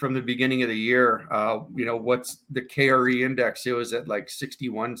chart from the beginning of the year, what's the KRE index? It was at like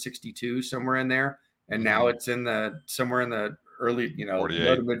 61, 62, somewhere in there, and now it's somewhere in the early, low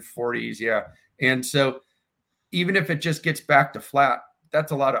to mid 40s. Yeah. And so even if it just gets back to flat,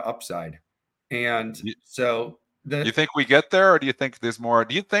 that's a lot of upside. And so you think we get there, or do you think there's more?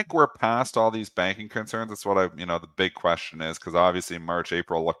 Do you think we're past all these banking concerns? That's what the big question is, because obviously March,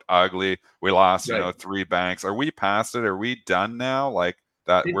 April looked ugly. We lost, 3 banks. Are we past it? Are we done now? Like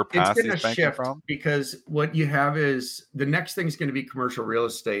that we're past these banking problems? Because what you have is the next thing is going to be commercial real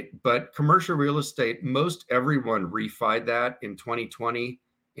estate. But commercial real estate, most everyone refied that in 2020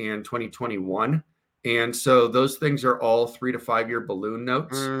 and 2021. And so those things are all 3 to 5 year balloon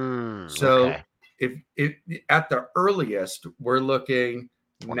notes. If at the earliest, we're looking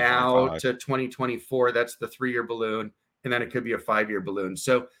now to 2024, that's the 3-year balloon, and then it could be a 5-year balloon.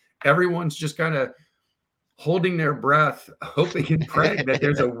 So everyone's just kind of holding their breath, hoping and praying that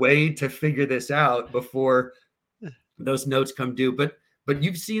there's a way to figure this out before those notes come due. But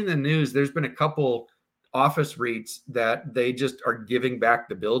you've seen the news. There's been a couple office REITs that they just are giving back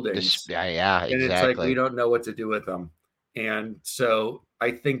the buildings. Yeah, and it's like, we don't know what to do with them. And so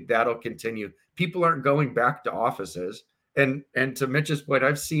I think that'll continue. People aren't going back to offices. And to Mitch's point,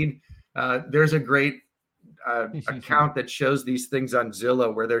 I've seen there's a great account that shows these things on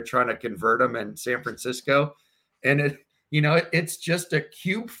Zillow where they're trying to convert them in San Francisco. And it's just a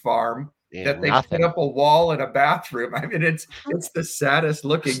cube farm that they put up a wall and a bathroom. I mean, it's the saddest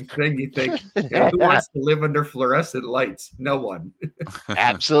looking thing. You think, who wants to live under fluorescent lights? No one.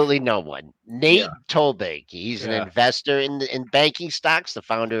 Absolutely no one. Nate Tolbig, he's an investor in banking stocks, the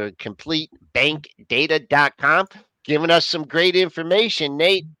founder of CompleteBankData.com, giving us some great information.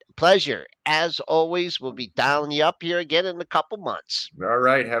 Nate, pleasure. As always, we'll be dialing you up here again in a couple months. All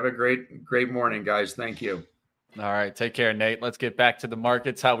right. Have a great morning, guys. Thank you. All right. Take care, Nate. Let's get back to the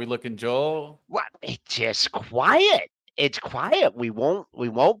markets. How we looking, Joel? What? It's just quiet. It's quiet. We won't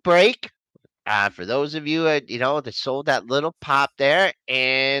break. For those of you that sold that little pop there,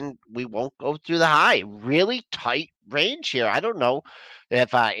 and we won't go through the high. Really tight range here. I don't know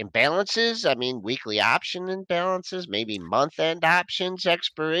if imbalances, I mean weekly option imbalances, maybe month-end options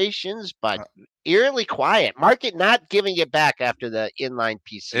expirations, but eerily quiet. Market not giving it back after the inline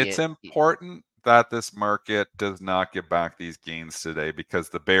PC. It's important that this market does not get back these gains today, because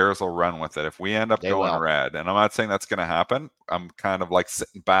the bears will run with it if we end up going red. And I'm not saying that's going to happen. I'm kind of like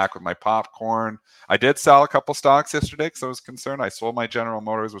sitting back with my popcorn. I did sell a couple stocks yesterday because I was concerned. I sold my General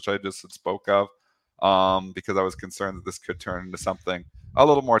Motors, which I just spoke of, because I was concerned that this could turn into something a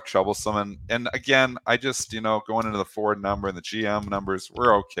little more troublesome. And again, I just, going into the Ford number and the GM numbers,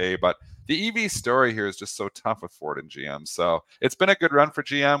 we're okay. But the EV story here is just so tough with Ford and GM. So it's been a good run for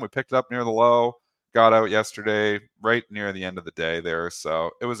GM. We picked it up near the low, got out yesterday, right near the end of the day there.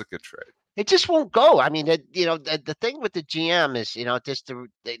 So it was a good trade. It just won't go. I mean, the thing with the GM is, just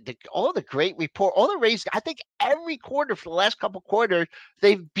all the great report, all the raise. I think every quarter for the last couple quarters,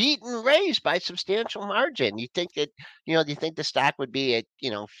 they've beaten raised by substantial margin. You think that, you think the stock would be at,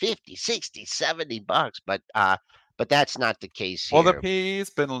 50, 60, $70, but that's not the case here. Well, the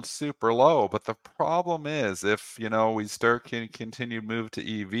PE's been super low, but the problem is if, we start continue move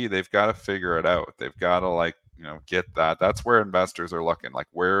to EV, they've got to figure it out. They've got to get that. That's where investors are looking. Like,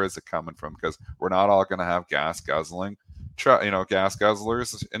 where is it coming from? Because we're not all going to have gas guzzlers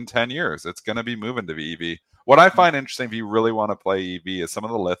in 10 years. It's going to be moving to EV. What I find interesting, if you really want to play EV, is some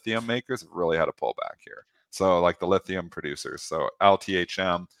of the lithium makers have really had a pullback here. So like the lithium producers. So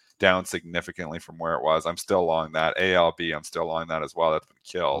LTHM down significantly from where it was. I'm still long that. ALB, I'm still long that as well. That's been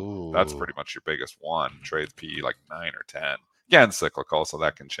killed. Ooh. That's pretty much your biggest one. Trades PE like 9 or 10. Again, cyclical, so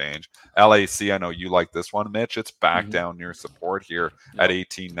that can change. LAC, I know you like this one, Mitch. It's back down near support here at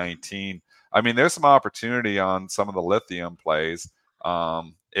 18.19. I mean, there's some opportunity on some of the lithium plays.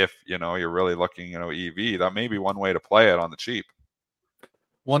 If you're really looking, EV, that may be one way to play it on the cheap.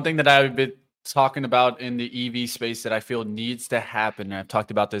 One thing that I've been talking about in the EV space that I feel needs to happen, and I've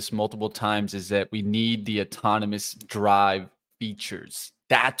talked about this multiple times, is that we need the autonomous drive features.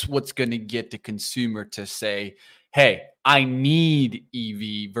 That's what's going to get the consumer to say, hey, I need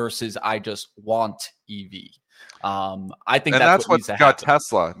EV versus I just want EV. I think that's what got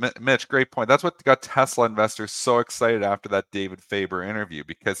Tesla. Mitch, great point. That's what got Tesla investors so excited after that David Faber interview,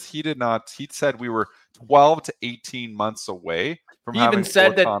 because he said we were 12 to 18 months away from He even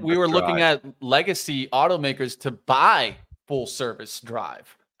said that we were looking at legacy automakers to buy full service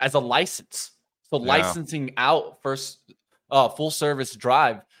drive as a license. So licensing out first full service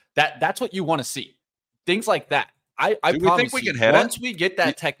drive, that's what you want to see. Things like that. I promise we can you, hit once we get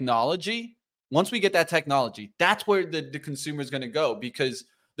that technology, that's where the consumer is going to go, because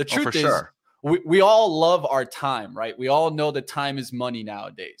the truth is we all love our time, right? We all know that time is money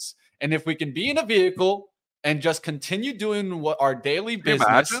nowadays. And if we can be in a vehicle and just continue doing what our daily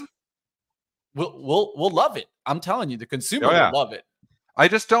business, we'll love it. I'm telling you, the consumer will love it. I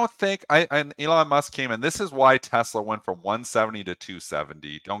just don't think and Elon Musk came in. This is why Tesla went from 170 to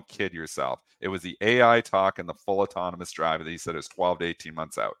 270. Don't kid yourself. It was the AI talk and the full autonomous drive that he said is 12 to 18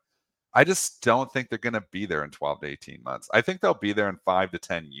 months out. I just don't think they're going to be there in 12 to 18 months. I think they'll be there in 5 to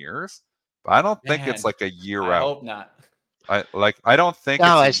 10 years, but I don't think it's like a year out. I hope not. I don't think.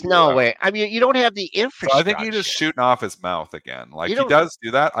 No, it's no way. I mean, you don't have the infrastructure. So I think he's just shooting off his mouth again. Like, he does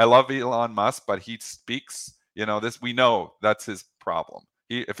do that. I love Elon Musk, but he speaks. We know that's his problem.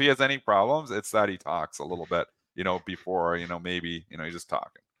 If he has any problems, it's that he talks a little bit. Before maybe he's just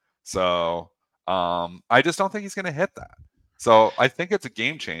talking. So I just don't think he's going to hit that. So I think it's a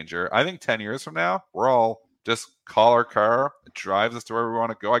game changer. I think 10 years from now, we're all just call our car. It drives us to where we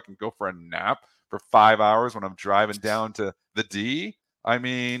want to go. I can go for a nap for 5 hours when I'm driving down to the D. I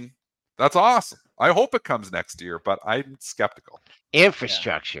mean, that's awesome. I hope it comes next year, but I'm skeptical.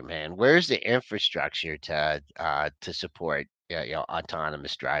 Infrastructure, man. Where's the infrastructure to support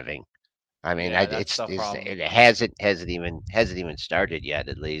autonomous driving? I mean, it hasn't even started yet,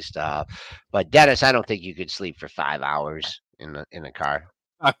 at least. But Dennis, I don't think you could sleep for 5 hours in a car.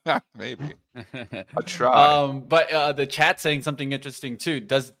 Maybe I'll try. But the chat saying something interesting too.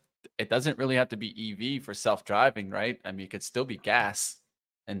 It doesn't really have to be EV for self-driving, right? I mean, it could still be gas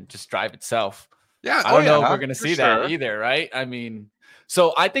and just drive itself. Yeah, I don't know if we're going to see that either, right? I mean,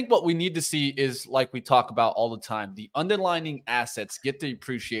 so I think what we need to see is, like we talk about all the time, the underlying assets get the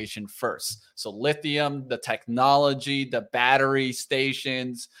appreciation first. So lithium, the technology, the battery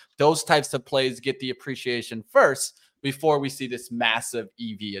stations, those types of plays get the appreciation first before we see this massive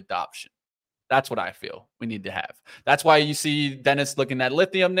EV adoption. That's what I feel we need to have. That's why you see Dennis looking at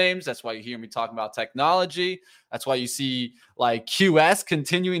lithium names. That's why you hear me talking about technology. That's why you see like QS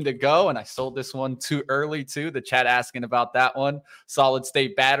continuing to go. And I sold this one too early too. The chat asking about that one. Solid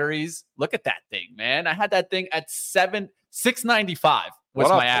state batteries. Look at that thing, man. I had that thing at $695 was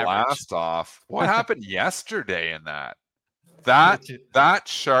my average. Blast off. What happened yesterday in that? That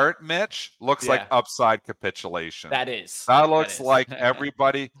chart, Mitch, looks like upside capitulation. That is. That looks like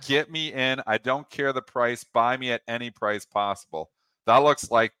everybody get me in. I don't care the price. Buy me at any price possible. That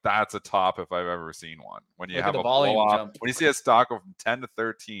looks like that's a top if I've ever seen one. When you have a blow off, when you see a stock go from 10 to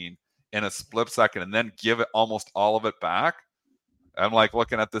 13 in a split second and then give it almost all of it back. I'm like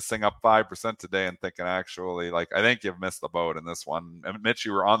looking at this thing up 5% today and thinking, actually, like, I think you've missed the boat in this one. And Mitch,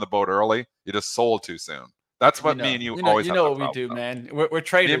 you were on the boat early. You just sold too soon. That's what me and you always have. What we do, man. We're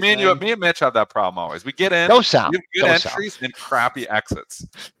traders. Me and Mitch have that problem always. We get in. Good entries and crappy exits.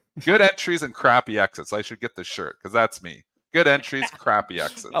 Good entries and crappy exits. I should get this shirt because that's me. Good entries, crappy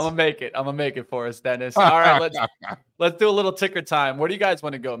exits. I'm gonna make it for us, Dennis. All right, let's do a little ticker time. Where do you guys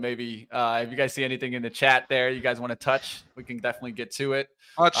want to go? Maybe if you guys see anything in the chat there, you guys want to touch, we can definitely get to it.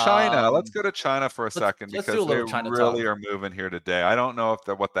 China. Let's go to China for a second because they really are moving here today. I don't know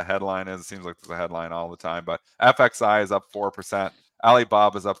if what the headline is. It seems like there's a headline all the time, but FXI is up 4%.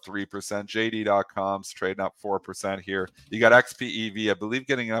 Alibaba's up 3%. JD.com's trading up 4% here. You got XPEV, I believe,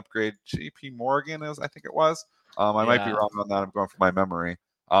 getting an upgrade. JP Morgan I think it was. I might be wrong on that. I'm going from my memory.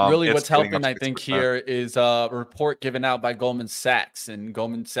 Really, what's helping, I think, here is a report given out by Goldman Sachs. And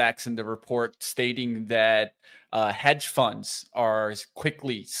Goldman Sachs in the report stating that hedge funds are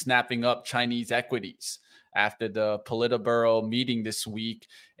quickly snapping up Chinese equities after the Politburo meeting this week.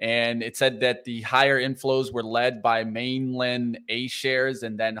 And it said that the higher inflows were led by mainland A shares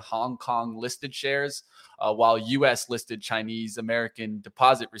and then Hong Kong listed shares, while U.S. listed Chinese American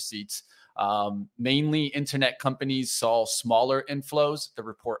deposit receipts. Mainly internet companies saw smaller inflows, the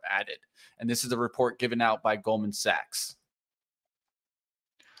report added. And this is a report given out by Goldman Sachs.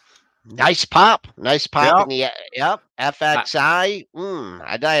 Nice pop in the FXI.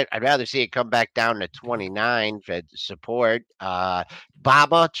 I'd rather see it come back down to 29 for support.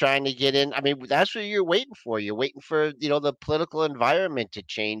 Baba trying to get in. I mean, that's what you're waiting for. You're waiting for the political environment to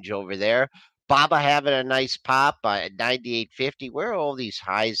change over there. Baba having a nice pop at 98.50. Where are all these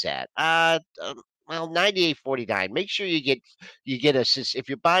highs at? Well, 98.49. Make sure you get if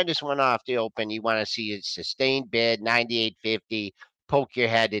you're buying this one off the open, you want to see a sustained bid 98.50. Poke your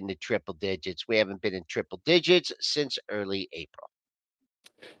head into triple digits. We haven't been in triple digits since early April.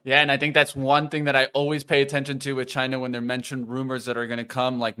 Yeah, and I think that's one thing that I always pay attention to with China when they're mentioned rumors that are going to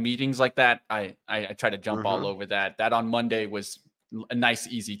come, like meetings like that. I try to jump all over that. That on Monday was a nice,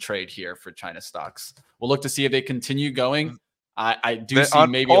 easy trade here for China stocks. We'll look to see if they continue going. I do see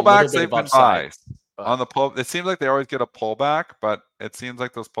maybe a little bit of upside. On the pull, it seems like they always get a pullback, but it seems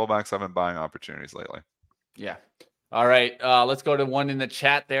like those pullbacks have been buying opportunities lately. Yeah. All right, let's go to one in the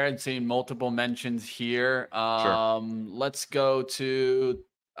chat there and seeing multiple mentions here. Sure. Let's go to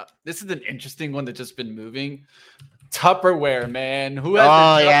this is an interesting one that's just been moving. Tupperware, man. Who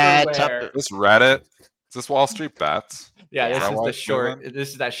has Tupperware? This Reddit? Is this Wall Street Bets? Yeah, this is the short. This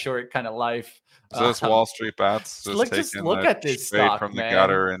is that short kind of life. Is this Wall Street Bets? Just look at this stock, from man. the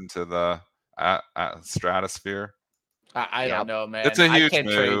gutter into the stratosphere. I don't know, man. It's a huge I can't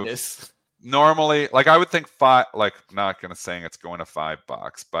move. trade this. Normally, like I would think not going to saying it's going to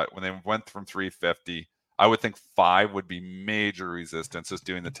 $5, but when they went from 350, I would think 5 would be major resistance. Just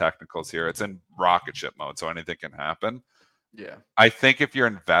doing the technicals here, it's in rocket ship mode, so anything can happen. Yeah, I think if you're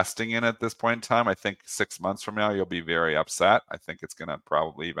investing in it at this point in time, I think 6 months from now you'll be very upset. I think it's going to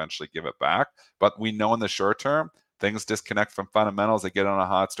probably eventually give it back, but we know in the short term things disconnect from fundamentals. They get on a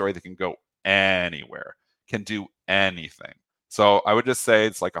hot story, they can go anywhere, can do anything. So I would just say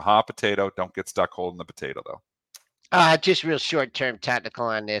it's like a hot potato. Don't get stuck holding the potato, though. Just real short-term technical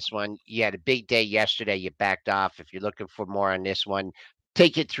on this one. You had a big day yesterday. You backed off. If you're looking for more on this one,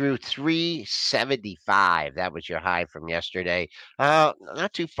 take it through 375. That was your high from yesterday.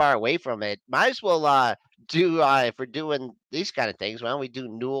 Not too far away from it. Might as well do if we're doing these kind of things. Why don't we do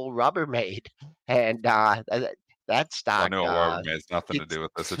Newell Rubbermaid and that stock? Newell Rubbermaid has nothing to do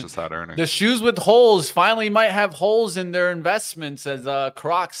with this. It just had earnings. The shoes with holes finally might have holes in their investments as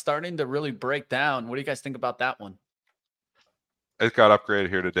Crocs starting to really break down. What do you guys think about that one? It got upgraded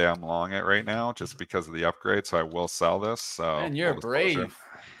here today. I'm long it right now just because of the upgrade, so I will sell this. So man, you're brave.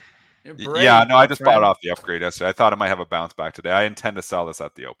 Yeah, no, I just bought off the upgrade yesterday. I thought it might have a bounce back today. I intend to sell this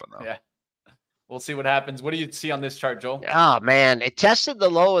at the open, though. Yeah. We'll see what happens. What do you see on this chart, Joel? Oh, man. It tested the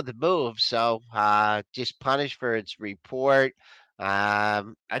low of the move, so just punished for its report. I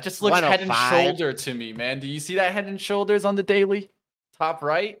just looks head and shoulder to me, man. Do you see that head and shoulders on the daily? Top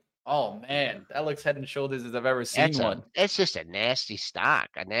right? Oh, man. That looks head and shoulders as I've ever seen one. It's just a nasty stock,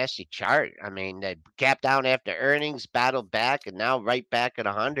 a nasty chart. I mean, they gapped down after earnings, battled back, and now right back at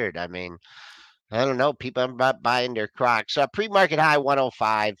 100. I mean, I don't know. People are buying their Crocs. Pre-market high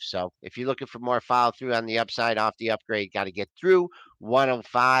 105. So if you're looking for more follow through on the upside off the upgrade, got to get through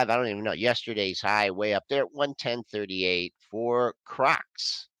 105. I don't even know. Yesterday's high way up there at 110.38 for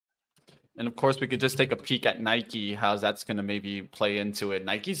Crocs. And of course, we could just take a peek at Nike. How's that's going to maybe play into it?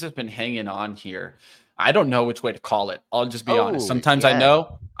 Nike's just been hanging on here. I don't know which way to call it. I'll just be honest. Sometimes I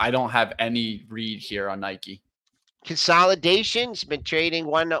know. I don't have any read here on Nike. Consolidation's been trading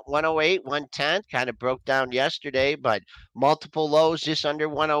 108, 110, kind of broke down yesterday, but multiple lows just under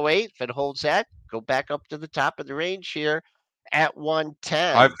 108. If it holds that, go back up to the top of the range here at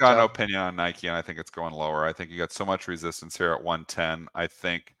 110. I've got an opinion on Nike, and I think it's going lower. I think you got so much resistance here at 110. I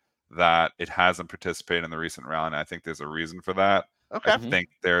think that it hasn't participated in the recent rally, and I think there's a reason for that. Okay. I think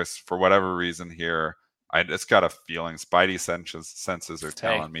there's, for whatever reason here, I just got a feeling. Spidey senses are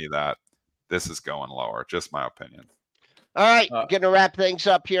telling me that this is going lower. Just my opinion. All right, going to wrap things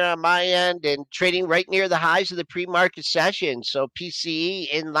up here on my end and trading right near the highs of the pre-market session. So PCE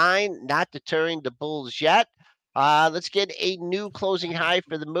in line, not deterring the bulls yet. Let's get a new closing high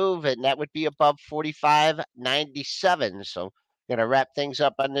for the move, and that would be above 45.97. So, gonna wrap things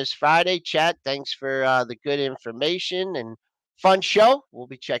up on this Friday. Chat, thanks for the good information and fun show. We'll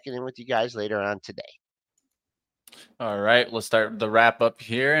be checking in with you guys later on today. All right, let's start the wrap up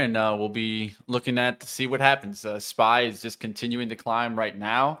here, and we'll be looking at to see what happens. SPY is just continuing to climb right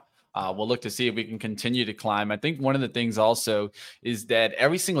now. We'll look to see if we can continue to climb. I think one of the things also is that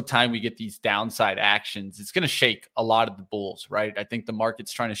every single time we get these downside actions, it's going to shake a lot of the bulls, right? I think the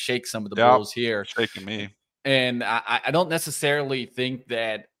market's trying to shake some of the bulls here. Shaking me. And I don't necessarily think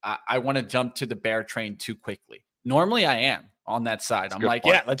that I want to jump to the bear train too quickly. Normally I am on that side. I'm like,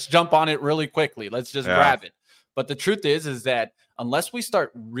 yeah, let's jump on it really quickly. Let's just grab it. But the truth is that unless we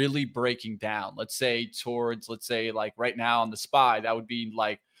start really breaking down, let's say like right now on the SPY, that would be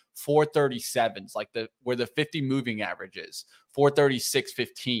like 437s, like where the 50 moving average is,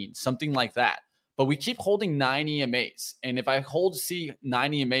 436.15, something like that. But we keep holding 9 EMAs. And if I see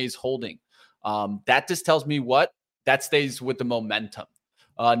 9 EMAs holding, that just tells me that stays with the momentum.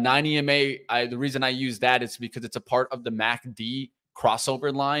 9 EMA, the reason I use that is because it's a part of the MACD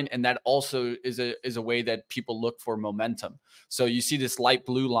crossover line, and that also is a way that people look for momentum. So you see this light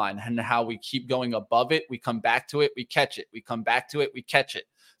blue line and how we keep going above it, we come back to it, we catch it, we come back to it, we catch it.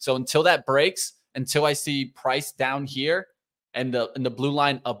 So until that breaks, until I see price down here and the blue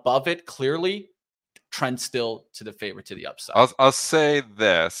line above it clearly, trend still to the favor to the upside. I'll say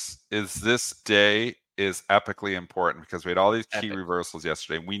this day is epically important because we had all these key reversals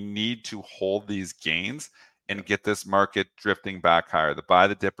yesterday. We need to hold these gains and get this market drifting back higher. The buy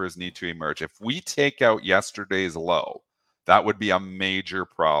the dippers need to emerge. If we take out yesterday's low, that would be a major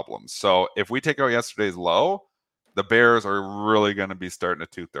problem. So if we take out yesterday's low, the bears are really going to be starting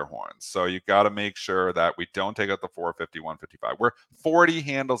to toot their horns. So you got to make sure that we don't take out the 450, 155. We're 40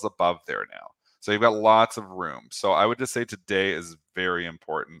 handles above there now. So you've got lots of room. So I would just say today is very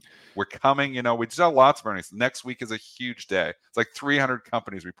important. We're coming, we just have lots of earnings. Next week is a huge day. It's like 300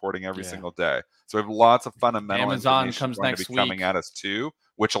 companies reporting every single day. So we have lots of fundamental Amazon comes going next to be week. Coming at us too,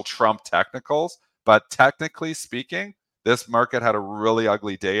 which will trump technicals. But technically speaking, this market had a really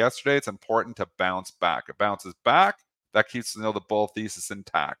ugly day yesterday. It's important to bounce back. It bounces back. That keeps the bull thesis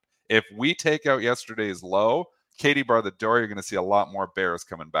intact. If we take out yesterday's low, Katie bar the door, you're going to see a lot more bears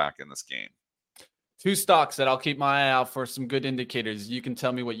coming back in this game. 2 stocks that I'll keep my eye out for some good indicators. You can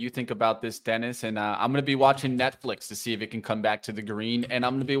tell me what you think about this, Dennis. And I'm going to be watching Netflix to see if it can come back to the green. And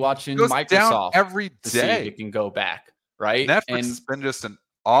I'm going to be watching Microsoft every day to see if it can go back. Right? Netflix has been just an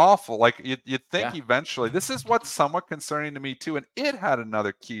awful, you'd think eventually. This is what's somewhat concerning to me too. And it had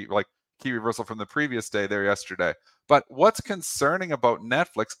another key reversal from the previous day there yesterday. But what's concerning about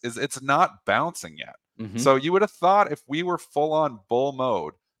Netflix is it's not bouncing yet. Mm-hmm. So you would have thought if we were full on bull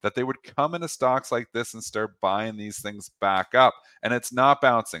mode, that they would come into stocks like this and start buying these things back up. And it's not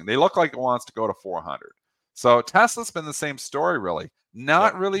bouncing. They look like it wants to go to 400. So Tesla's been the same story, really.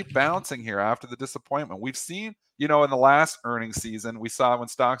 Not really bouncing here after the disappointment. We've seen, in the last earnings season, we saw when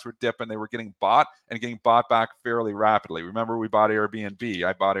stocks were dipping, they were getting bought back fairly rapidly. Remember, we bought Airbnb.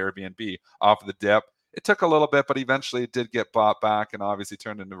 I bought Airbnb off of the dip. It took a little bit, but eventually it did get bought back and obviously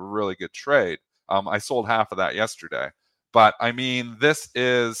turned into a really good trade. I sold half of that yesterday. But I mean, this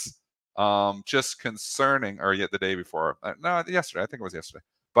is just concerning, or yet the day before. No, yesterday. I think it was yesterday.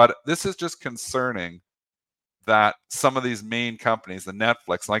 But this is just concerning that some of these main companies, the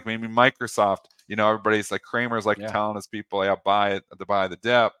Netflix, like maybe Microsoft, everybody's like Kramer's telling his people, buy it to buy the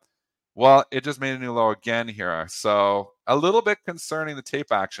dip. Well, it just made a new low again here. So a little bit concerning the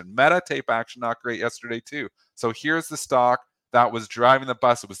tape action. Meta tape action, not great yesterday too. So here's the stock that was driving the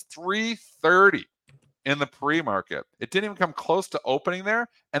bus. It was 330. In the pre-market. It didn't even come close to opening there,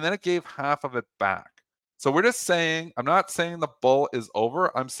 and then it gave half of it back. So we're just saying, I'm not saying the bull is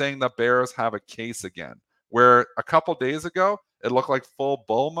over. I'm saying the bears have a case again, where a couple days ago, it looked like full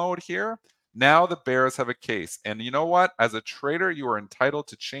bull mode here. Now the bears have a case. And you know what? As a trader, you are entitled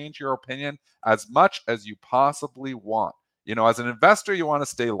to change your opinion as much as you possibly want. As an investor, you want to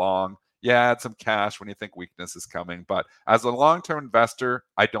stay long. Add some cash when you think weakness is coming. But as a long-term investor,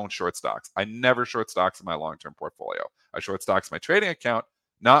 I don't short stocks. I never short stocks in my long-term portfolio. I short stocks in my trading account,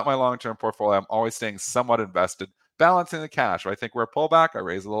 not my long-term portfolio. I'm always staying somewhat invested, balancing the cash. If I think we're a pullback, I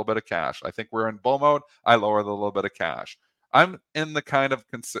raise a little bit of cash. I think we're in bull mode, I lower the little bit of cash. I'm in the kind of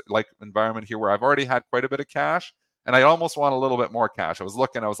environment here where I've already had quite a bit of cash, and I almost want a little bit more cash. I was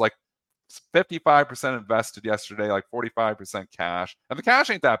like 55% invested yesterday, like 45% cash. And the cash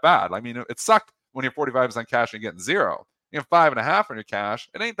ain't that bad. I mean, it sucked when you're 45% cash and you're getting zero. You have 5.5 on your cash.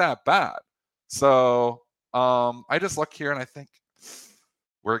 It ain't that bad. So I just look here and I think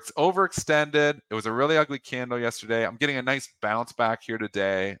We're overextended. It was a really ugly candle yesterday. I'm getting a nice bounce back here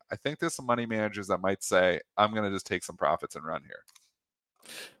today. I think there's some money managers that might say, I'm going to just take some profits and run here.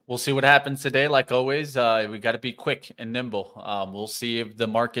 We'll see what happens today. Like always, we got to be quick and nimble. We'll see if the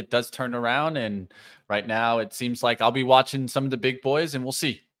market does turn around. And right now, it seems like I'll be watching some of the big boys, and we'll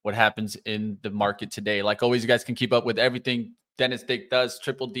see what happens in the market today. Like always, you guys can keep up with everything Dennis Dick does,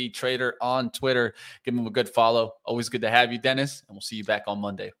 Triple D Trader on Twitter. Give him a good follow. Always good to have you, Dennis, and we'll see you back on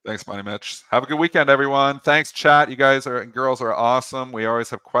Monday. Thanks, Money Mitch. Have a good weekend, everyone. Thanks, chat. You guys and girls are awesome. We always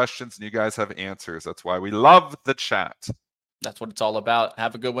have questions, and you guys have answers. That's why we love the chat. That's what it's all about.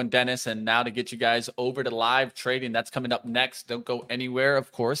 Have a good one, Dennis. And now to get you guys over to live trading, that's coming up next. Don't go anywhere,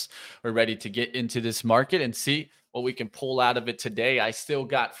 of course. We're ready to get into this market and see what we can pull out of it today. I still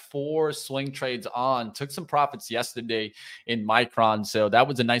got 4 swing trades on. Took some profits yesterday in Micron, so that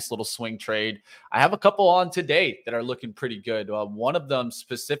was a nice little swing trade. I have a couple on today that are looking pretty good. One of them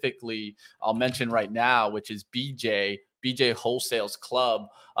specifically I'll mention right now, which is BJ Wholesale's Club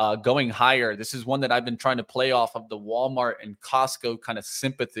going higher. This is one that I've been trying to play off of the Walmart and Costco kind of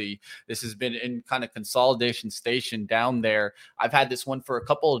sympathy. This has been in kind of consolidation station down there. I've had this one for a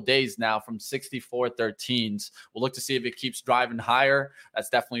couple of days now from 64.13s. We'll look to see if it keeps driving higher. That's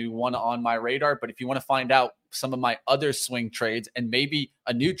definitely one on my radar. But if you want to find out some of my other swing trades and maybe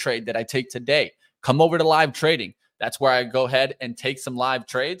a new trade that I take today, come over to live trading. That's where I go ahead and take some live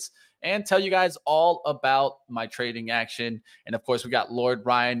trades and tell you guys all about my trading action. And of course, we got Lord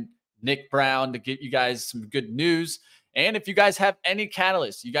Ryan, Nick Brown to get you guys some good news. And if you guys have any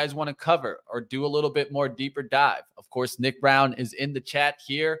catalysts you guys want to cover or do a little bit more deeper dive, of course, Nick Brown is in the chat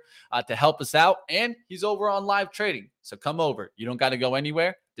here to help us out. And he's over on live trading. So come over. You don't got to go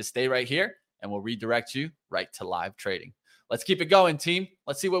anywhere. Just stay right here and we'll redirect you right to live trading. Let's keep it going, team.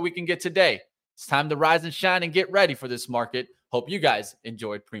 Let's see what we can get today. It's time to rise and shine and get ready for this market. Hope you guys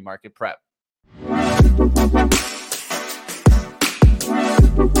enjoyed pre-market prep.